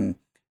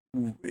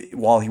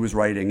 while he was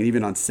writing, and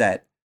even on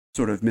set,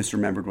 sort of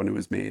misremembered when it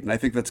was made. And I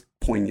think that's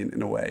poignant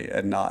in a way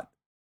and not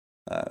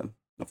a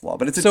flaw.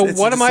 But so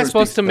what am I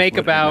supposed to make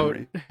about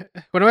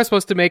what am I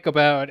supposed to make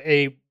about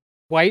a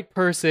white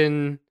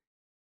person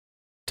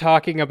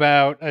talking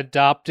about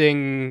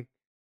adopting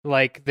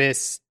like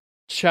this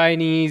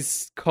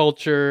Chinese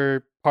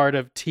culture part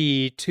of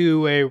tea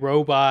to a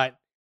robot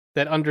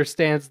that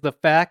understands the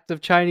fact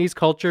of Chinese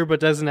culture but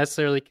doesn't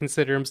necessarily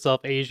consider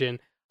himself Asian?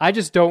 I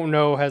just don't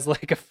know as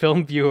like a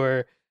film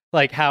viewer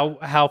like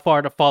how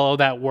far to follow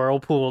that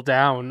whirlpool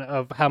down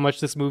of how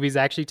much this movie's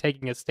actually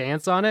taking a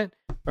stance on it,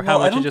 or how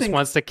much it just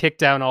wants to kick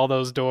down all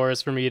those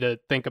doors for me to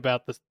think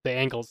about the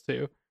angles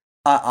too.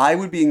 I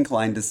would be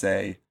inclined to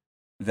say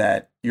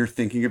that you're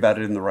thinking about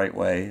it in the right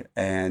way,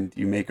 and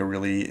you make a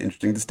really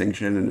interesting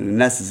distinction and a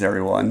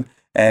necessary one.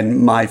 And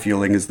my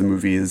feeling is the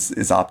movie is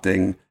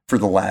opting for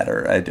the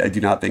latter. I do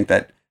not think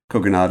that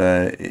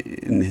Kogonada,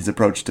 in his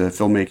approach to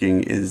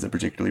filmmaking, is a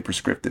particularly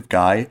prescriptive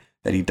guy,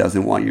 that he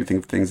doesn't want you to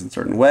think of things in a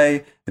certain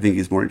way. I think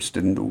he's more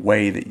interested in the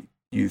way that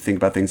you think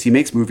about things. He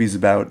makes movies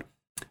about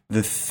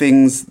the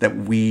things that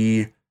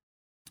we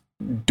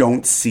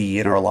don't see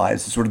in our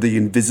lives, sort of the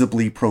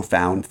invisibly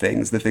profound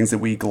things, the things that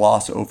we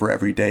gloss over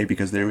every day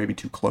because they're maybe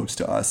too close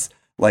to us,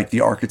 like the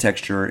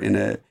architecture in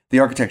a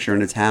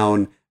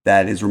town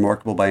that is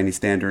remarkable by any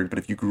standard, but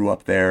if you grew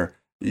up there,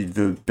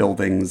 the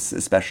buildings,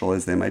 as special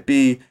as they might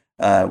be,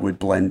 would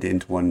blend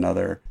into one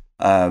another.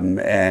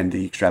 And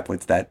he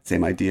extrapolates that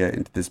same idea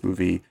into this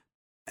movie.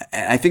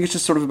 And I think it's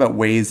just sort of about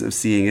ways of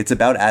seeing. It's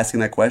about asking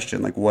that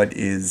question, like what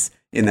is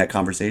in that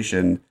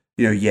conversation.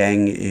 You know,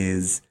 Yang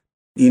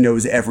he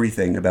knows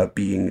everything about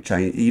being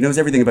Chinese. He knows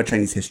everything about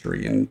Chinese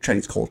history and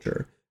Chinese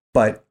culture,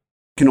 but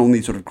can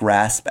only sort of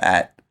grasp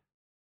at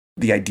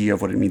the idea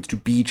of what it means to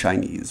be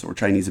Chinese or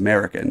Chinese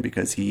American,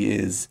 because he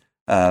is,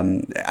 I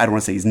don't want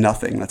to say he's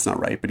nothing, that's not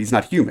right, but he's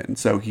not human.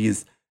 So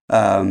he's,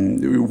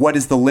 what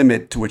is the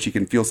limit to which he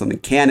can feel something?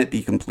 Can it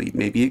be complete?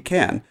 Maybe it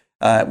can.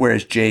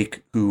 Whereas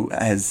Jake, who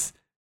has,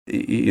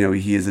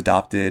 he has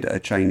adopted a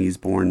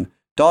Chinese-born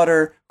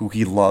daughter who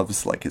he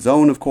loves like his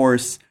own, of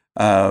course.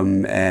 But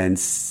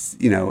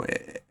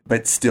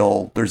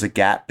still there's a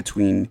gap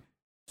between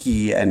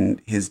he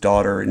and his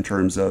daughter in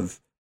terms of,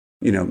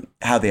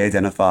 how they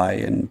identify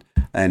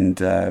and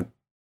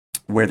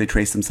where they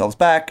trace themselves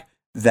back,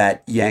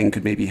 that Yang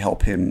could maybe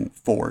help him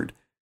forward.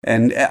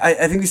 And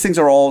I think these things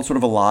are all sort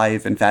of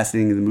alive and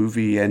fascinating in the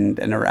movie and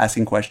are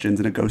asking questions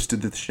in a ghost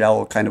of the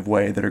shell kind of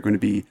way that are going to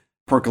be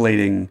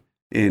percolating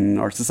in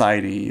our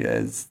society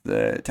as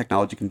the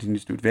technology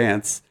continues to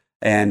advance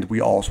and we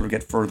all sort of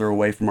get further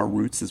away from our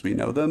roots as we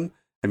know them.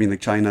 I mean,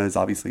 like China is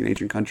obviously an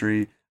ancient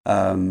country,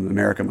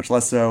 America much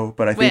less so,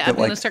 but I think I'm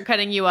going to start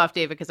cutting you off,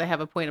 David, because I have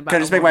a point about Can I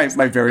just make my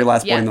very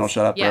last point and then I'll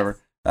shut up, yes.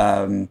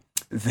 whatever.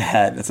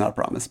 That's not a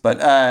promise, but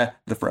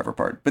the forever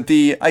part. But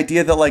the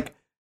idea that, like,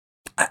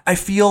 I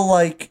feel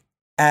like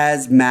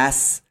as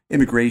mass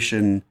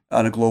immigration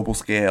on a global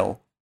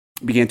scale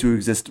began to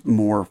exist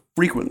more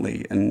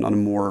frequently and on a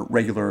more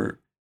regular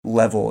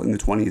level in the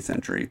 20th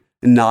century,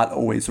 and not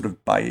always sort of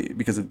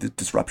because of the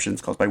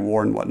disruptions caused by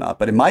war and whatnot.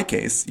 But in my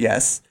case,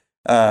 yes,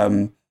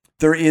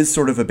 there is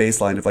sort of a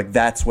baseline of like,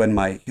 that's when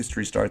my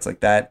history starts,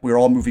 like that. We're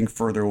all moving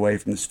further away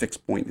from this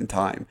fixed point in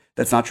time.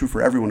 That's not true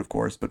for everyone, of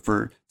course, but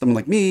for someone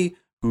like me,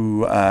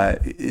 who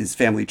his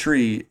family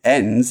tree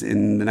ends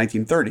in the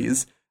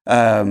 1930s,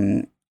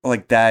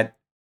 like that,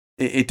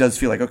 it does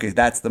feel like, okay,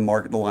 that's the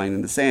line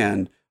in the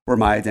sand where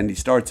my identity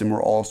starts, and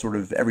we're all sort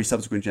of, every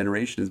subsequent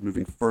generation is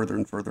moving further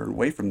and further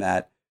away from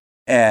that.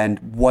 And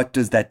what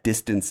does that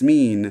distance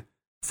mean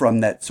from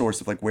that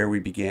source of like where we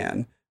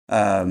began?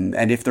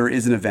 And if there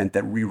is an event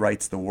that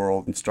rewrites the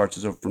world and starts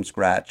us over from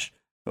scratch,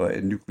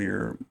 a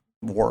nuclear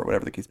war or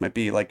whatever the case might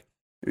be, like,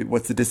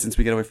 what's the distance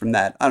we get away from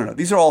that? I don't know.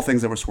 These are all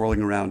things that were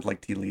swirling around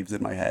like tea leaves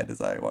in my head as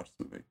I watched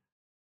the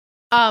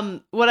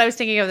movie. What I was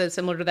thinking of that's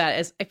similar to that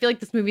is I feel like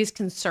this movie is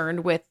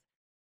concerned with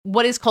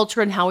what is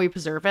culture and how we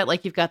preserve it.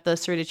 Like, you've got the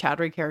Sarita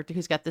Chowdhury character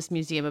who's got this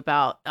museum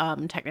about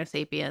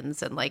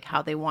technosapiens and like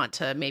how they want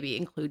to maybe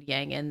include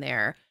Yang in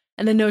there.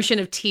 And the notion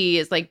of tea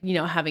is like,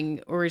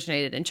 having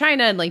originated in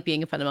China and like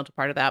being a fundamental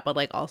part of that, but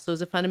like also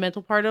is a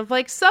fundamental part of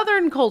like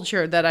Southern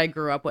culture that I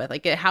grew up with,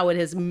 like how it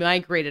has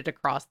migrated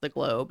across the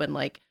globe and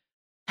like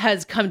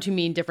has come to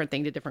mean different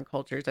thing to different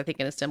cultures. I think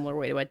in a similar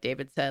way to what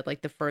David said,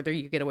 like the further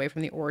you get away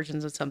from the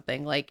origins of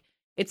something, like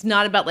it's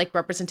not about like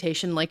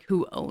representation, like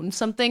who owns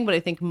something, but I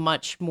think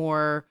much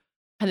more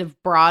kind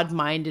of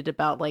broad-minded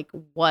about like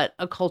what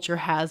a culture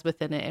has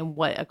within it and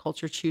what a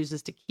culture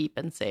chooses to keep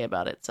and say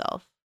about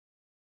itself.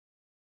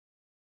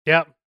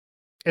 Yep.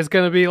 It's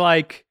going to be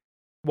like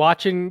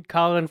watching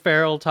Colin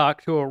Farrell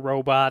talk to a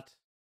robot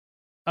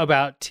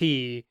about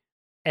tea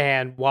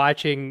and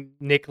watching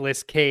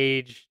Nicolas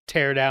Cage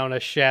tear down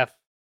a chef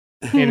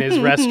in his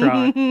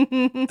restaurant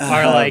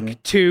are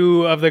like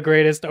two of the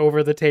greatest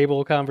over the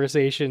table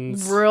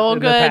conversations. Real in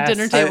the good past.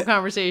 dinner table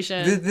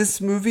conversation.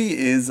 This movie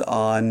is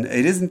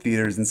in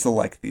theaters, in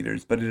select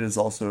theaters, but it is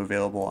also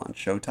available on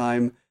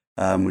Showtime,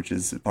 which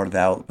is part of the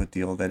output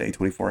deal that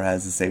A24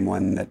 has, the same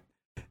one that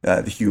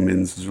The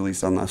Humans was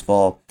released on last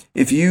fall.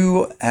 If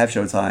you have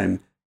Showtime,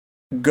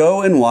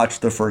 go and watch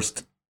the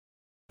first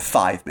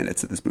 5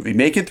 minutes of this movie.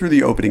 Make it through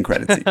the opening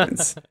credit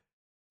sequence.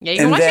 Yeah, you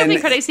can watch the opening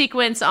credit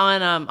sequence on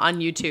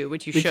YouTube,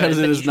 which you should. Because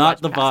it but you is should not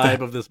watch the past.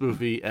 vibe of this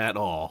movie at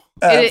all.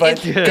 But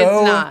It's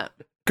not.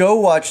 go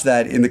watch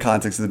that in the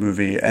context of the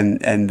movie, and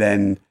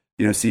then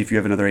see if you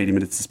have another 80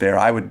 minutes to spare.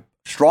 I would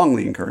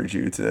strongly encourage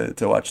you to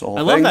watch the whole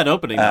thing. I love that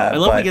opening. Though. I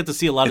love but we get to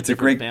see a lot of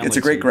different families. It's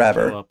a great who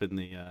grabber. show up in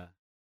the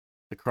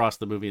across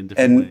the movie in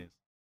different ways.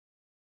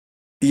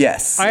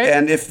 Yes,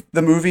 and if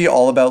the movie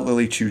All About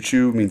Lily Choo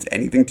Choo means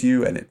anything to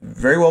you, and it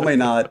very well may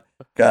not,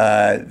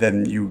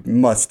 then you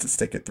must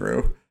stick it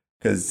through,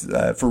 because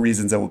for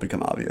reasons that will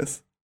become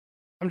obvious.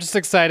 I'm just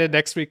excited.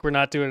 Next week we're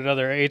not doing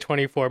another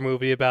A24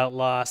 movie about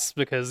loss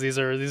because these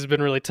have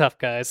been really tough,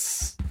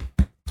 guys.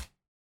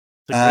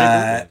 It's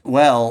a great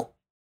movie.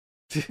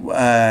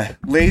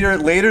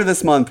 Later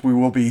this month we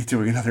will be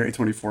doing another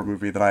A24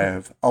 movie that I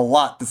have a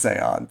lot to say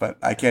on, but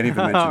I can't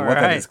even mention what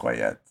that is quite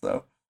yet.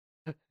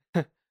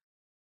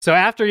 So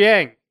After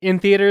Yang, in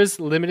theaters,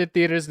 limited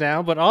theaters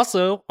now, but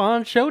also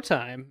on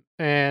Showtime.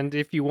 And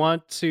if you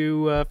want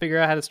to figure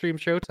out how to stream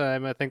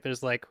Showtime, I think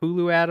there's like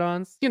Hulu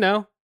add-ons.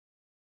 There's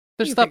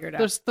You stuff. figure it out.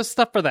 There's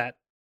stuff for that.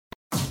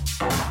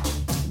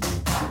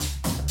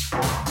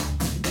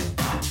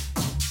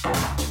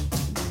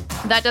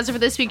 That does it for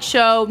this week's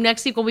show.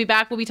 Next week we'll be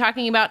back. We'll be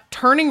talking about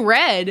Turning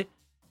Red,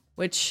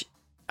 which,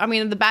 I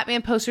mean, the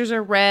Batman posters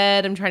are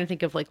red. I'm trying to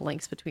think of like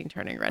links between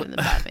Turning Red and the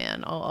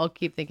Batman. I'll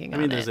keep thinking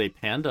on it. there's a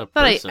panda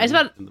But person I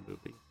thought- in the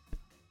movie.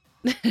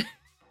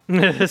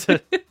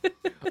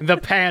 The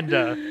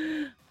panda.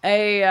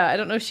 I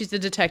don't know if she's a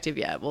detective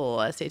yet.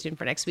 We'll stay tuned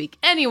for next week.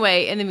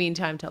 Anyway, in the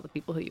meantime, tell the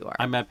people who you are.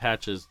 I'm Matt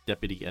Patches,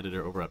 deputy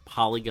editor over at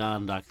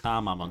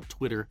Polygon.com. I'm on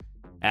Twitter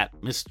at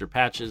Mr.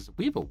 Patches.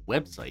 We have a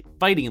website,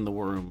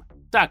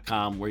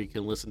 fightinginthewarroom.com, where you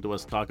can listen to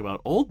us talk about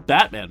old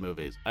Batman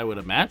movies, I would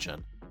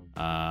imagine.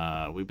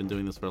 We've been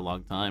doing this for a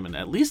long time, and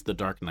at least The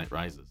Dark Knight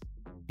Rises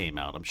came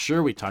out. I'm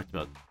sure we talked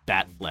about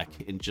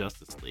Batfleck in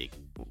Justice League.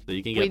 So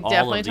you can get We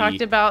definitely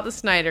talked about the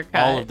Snyder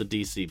Cut. all of the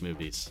DC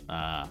movies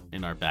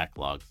in our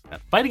backlogs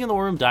at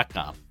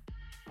fightinginthewarroom.com.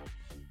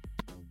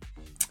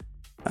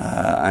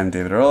 I'm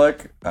David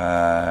Ehrlich.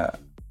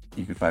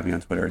 You can find me on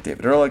Twitter at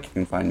David Ehrlich. You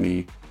can find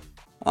me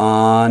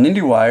on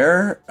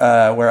IndieWire,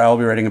 where I'll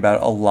be writing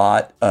about a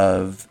lot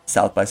of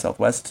South by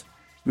Southwest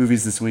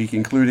movies this week,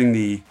 including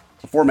the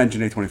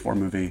aforementioned A24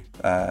 movie,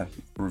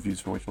 reviews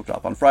for which will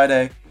drop on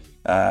Friday.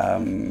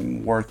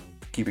 Worth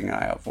keeping an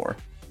eye out for.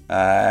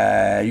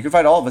 You can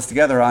find all of us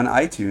together on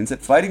iTunes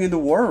at Fighting in the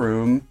War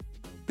Room.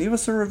 Leave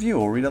us a review.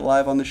 We'll read it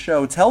live on the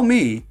show. Tell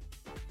me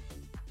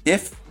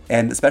if,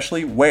 and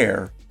especially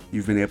where,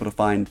 you've been able to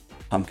find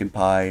pumpkin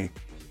pie,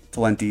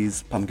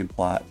 Talenti's pumpkin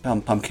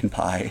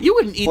pie. You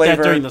wouldn't eat flavor.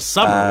 that during the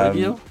summer, would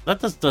you? That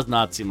does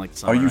not seem like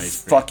summer Are you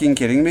ice cream. fucking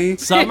kidding me?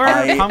 Summer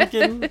I-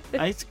 pumpkin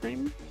ice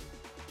cream?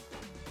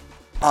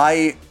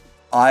 I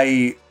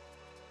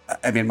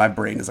mean, my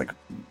brain is like,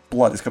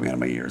 blood is coming out of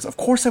my ears. Of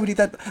course I would eat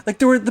that. Like,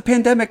 during the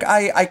pandemic,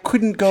 I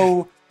couldn't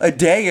go a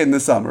day in the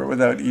summer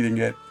without eating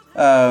it.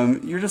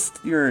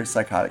 You're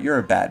psychotic. You're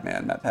a bad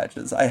man, Matt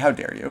Patches. How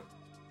dare you?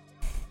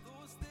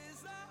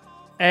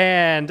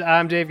 And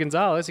I'm Dave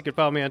Gonzalez. You can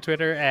follow me on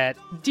Twitter at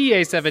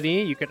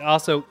DA7E. You can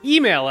also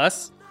email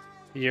us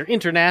your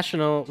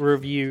international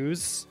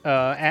reviews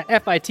at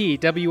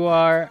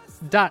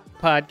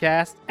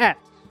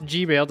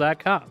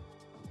fitwr.podcast@gmail.com.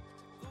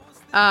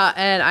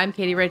 And I'm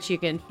Katie Rich. You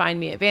can find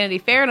me at Vanity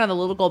Fair and on the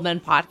Little Gold Men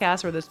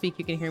podcast, where this week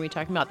you can hear me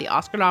talking about the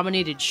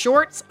Oscar-nominated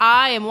shorts.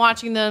 I am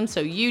watching them,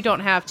 so you don't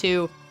have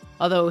to.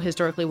 Although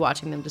historically,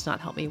 watching them does not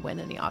help me win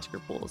any Oscar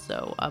pools,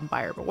 so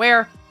buyer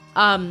beware.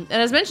 And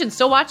as mentioned,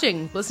 still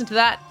watching. Listen to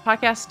that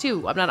podcast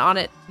too. I'm not on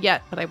it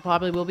yet, but I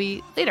probably will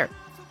be later.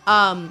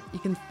 You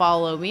can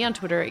follow me on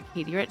Twitter at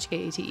Katie Rich,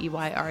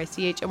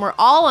 KateyRich, and we're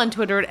all on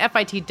Twitter at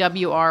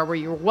FITWR, where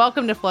you're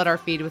welcome to flood our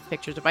feed with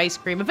pictures of ice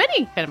cream, of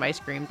any kind of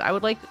ice creams. I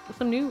would like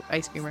some new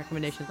ice cream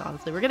recommendations,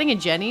 honestly. We're getting a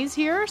Jenny's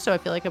here, so I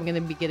feel like I'm going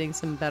to be getting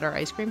some better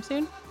ice cream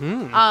soon.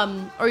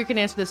 Or you can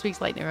answer this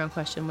week's lightning round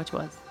question, which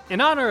was, In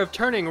honor of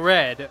Turning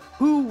Red,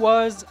 who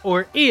was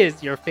or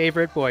is your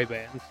favorite boy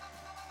band?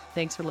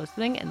 thanks for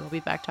listening, and we'll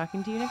be back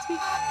talking to you next week.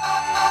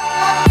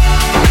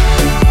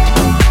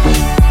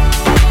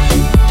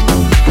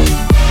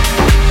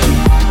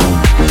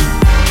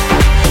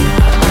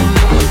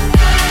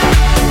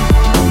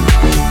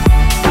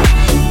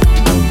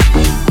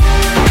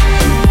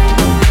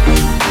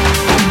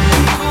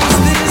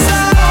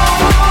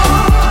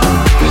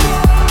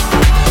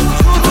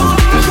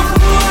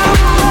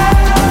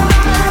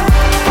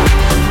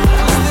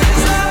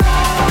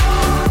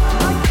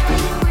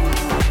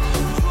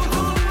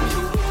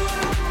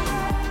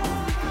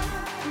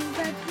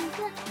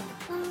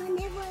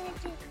 Never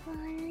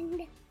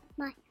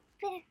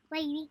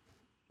lady.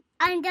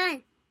 I'm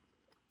done.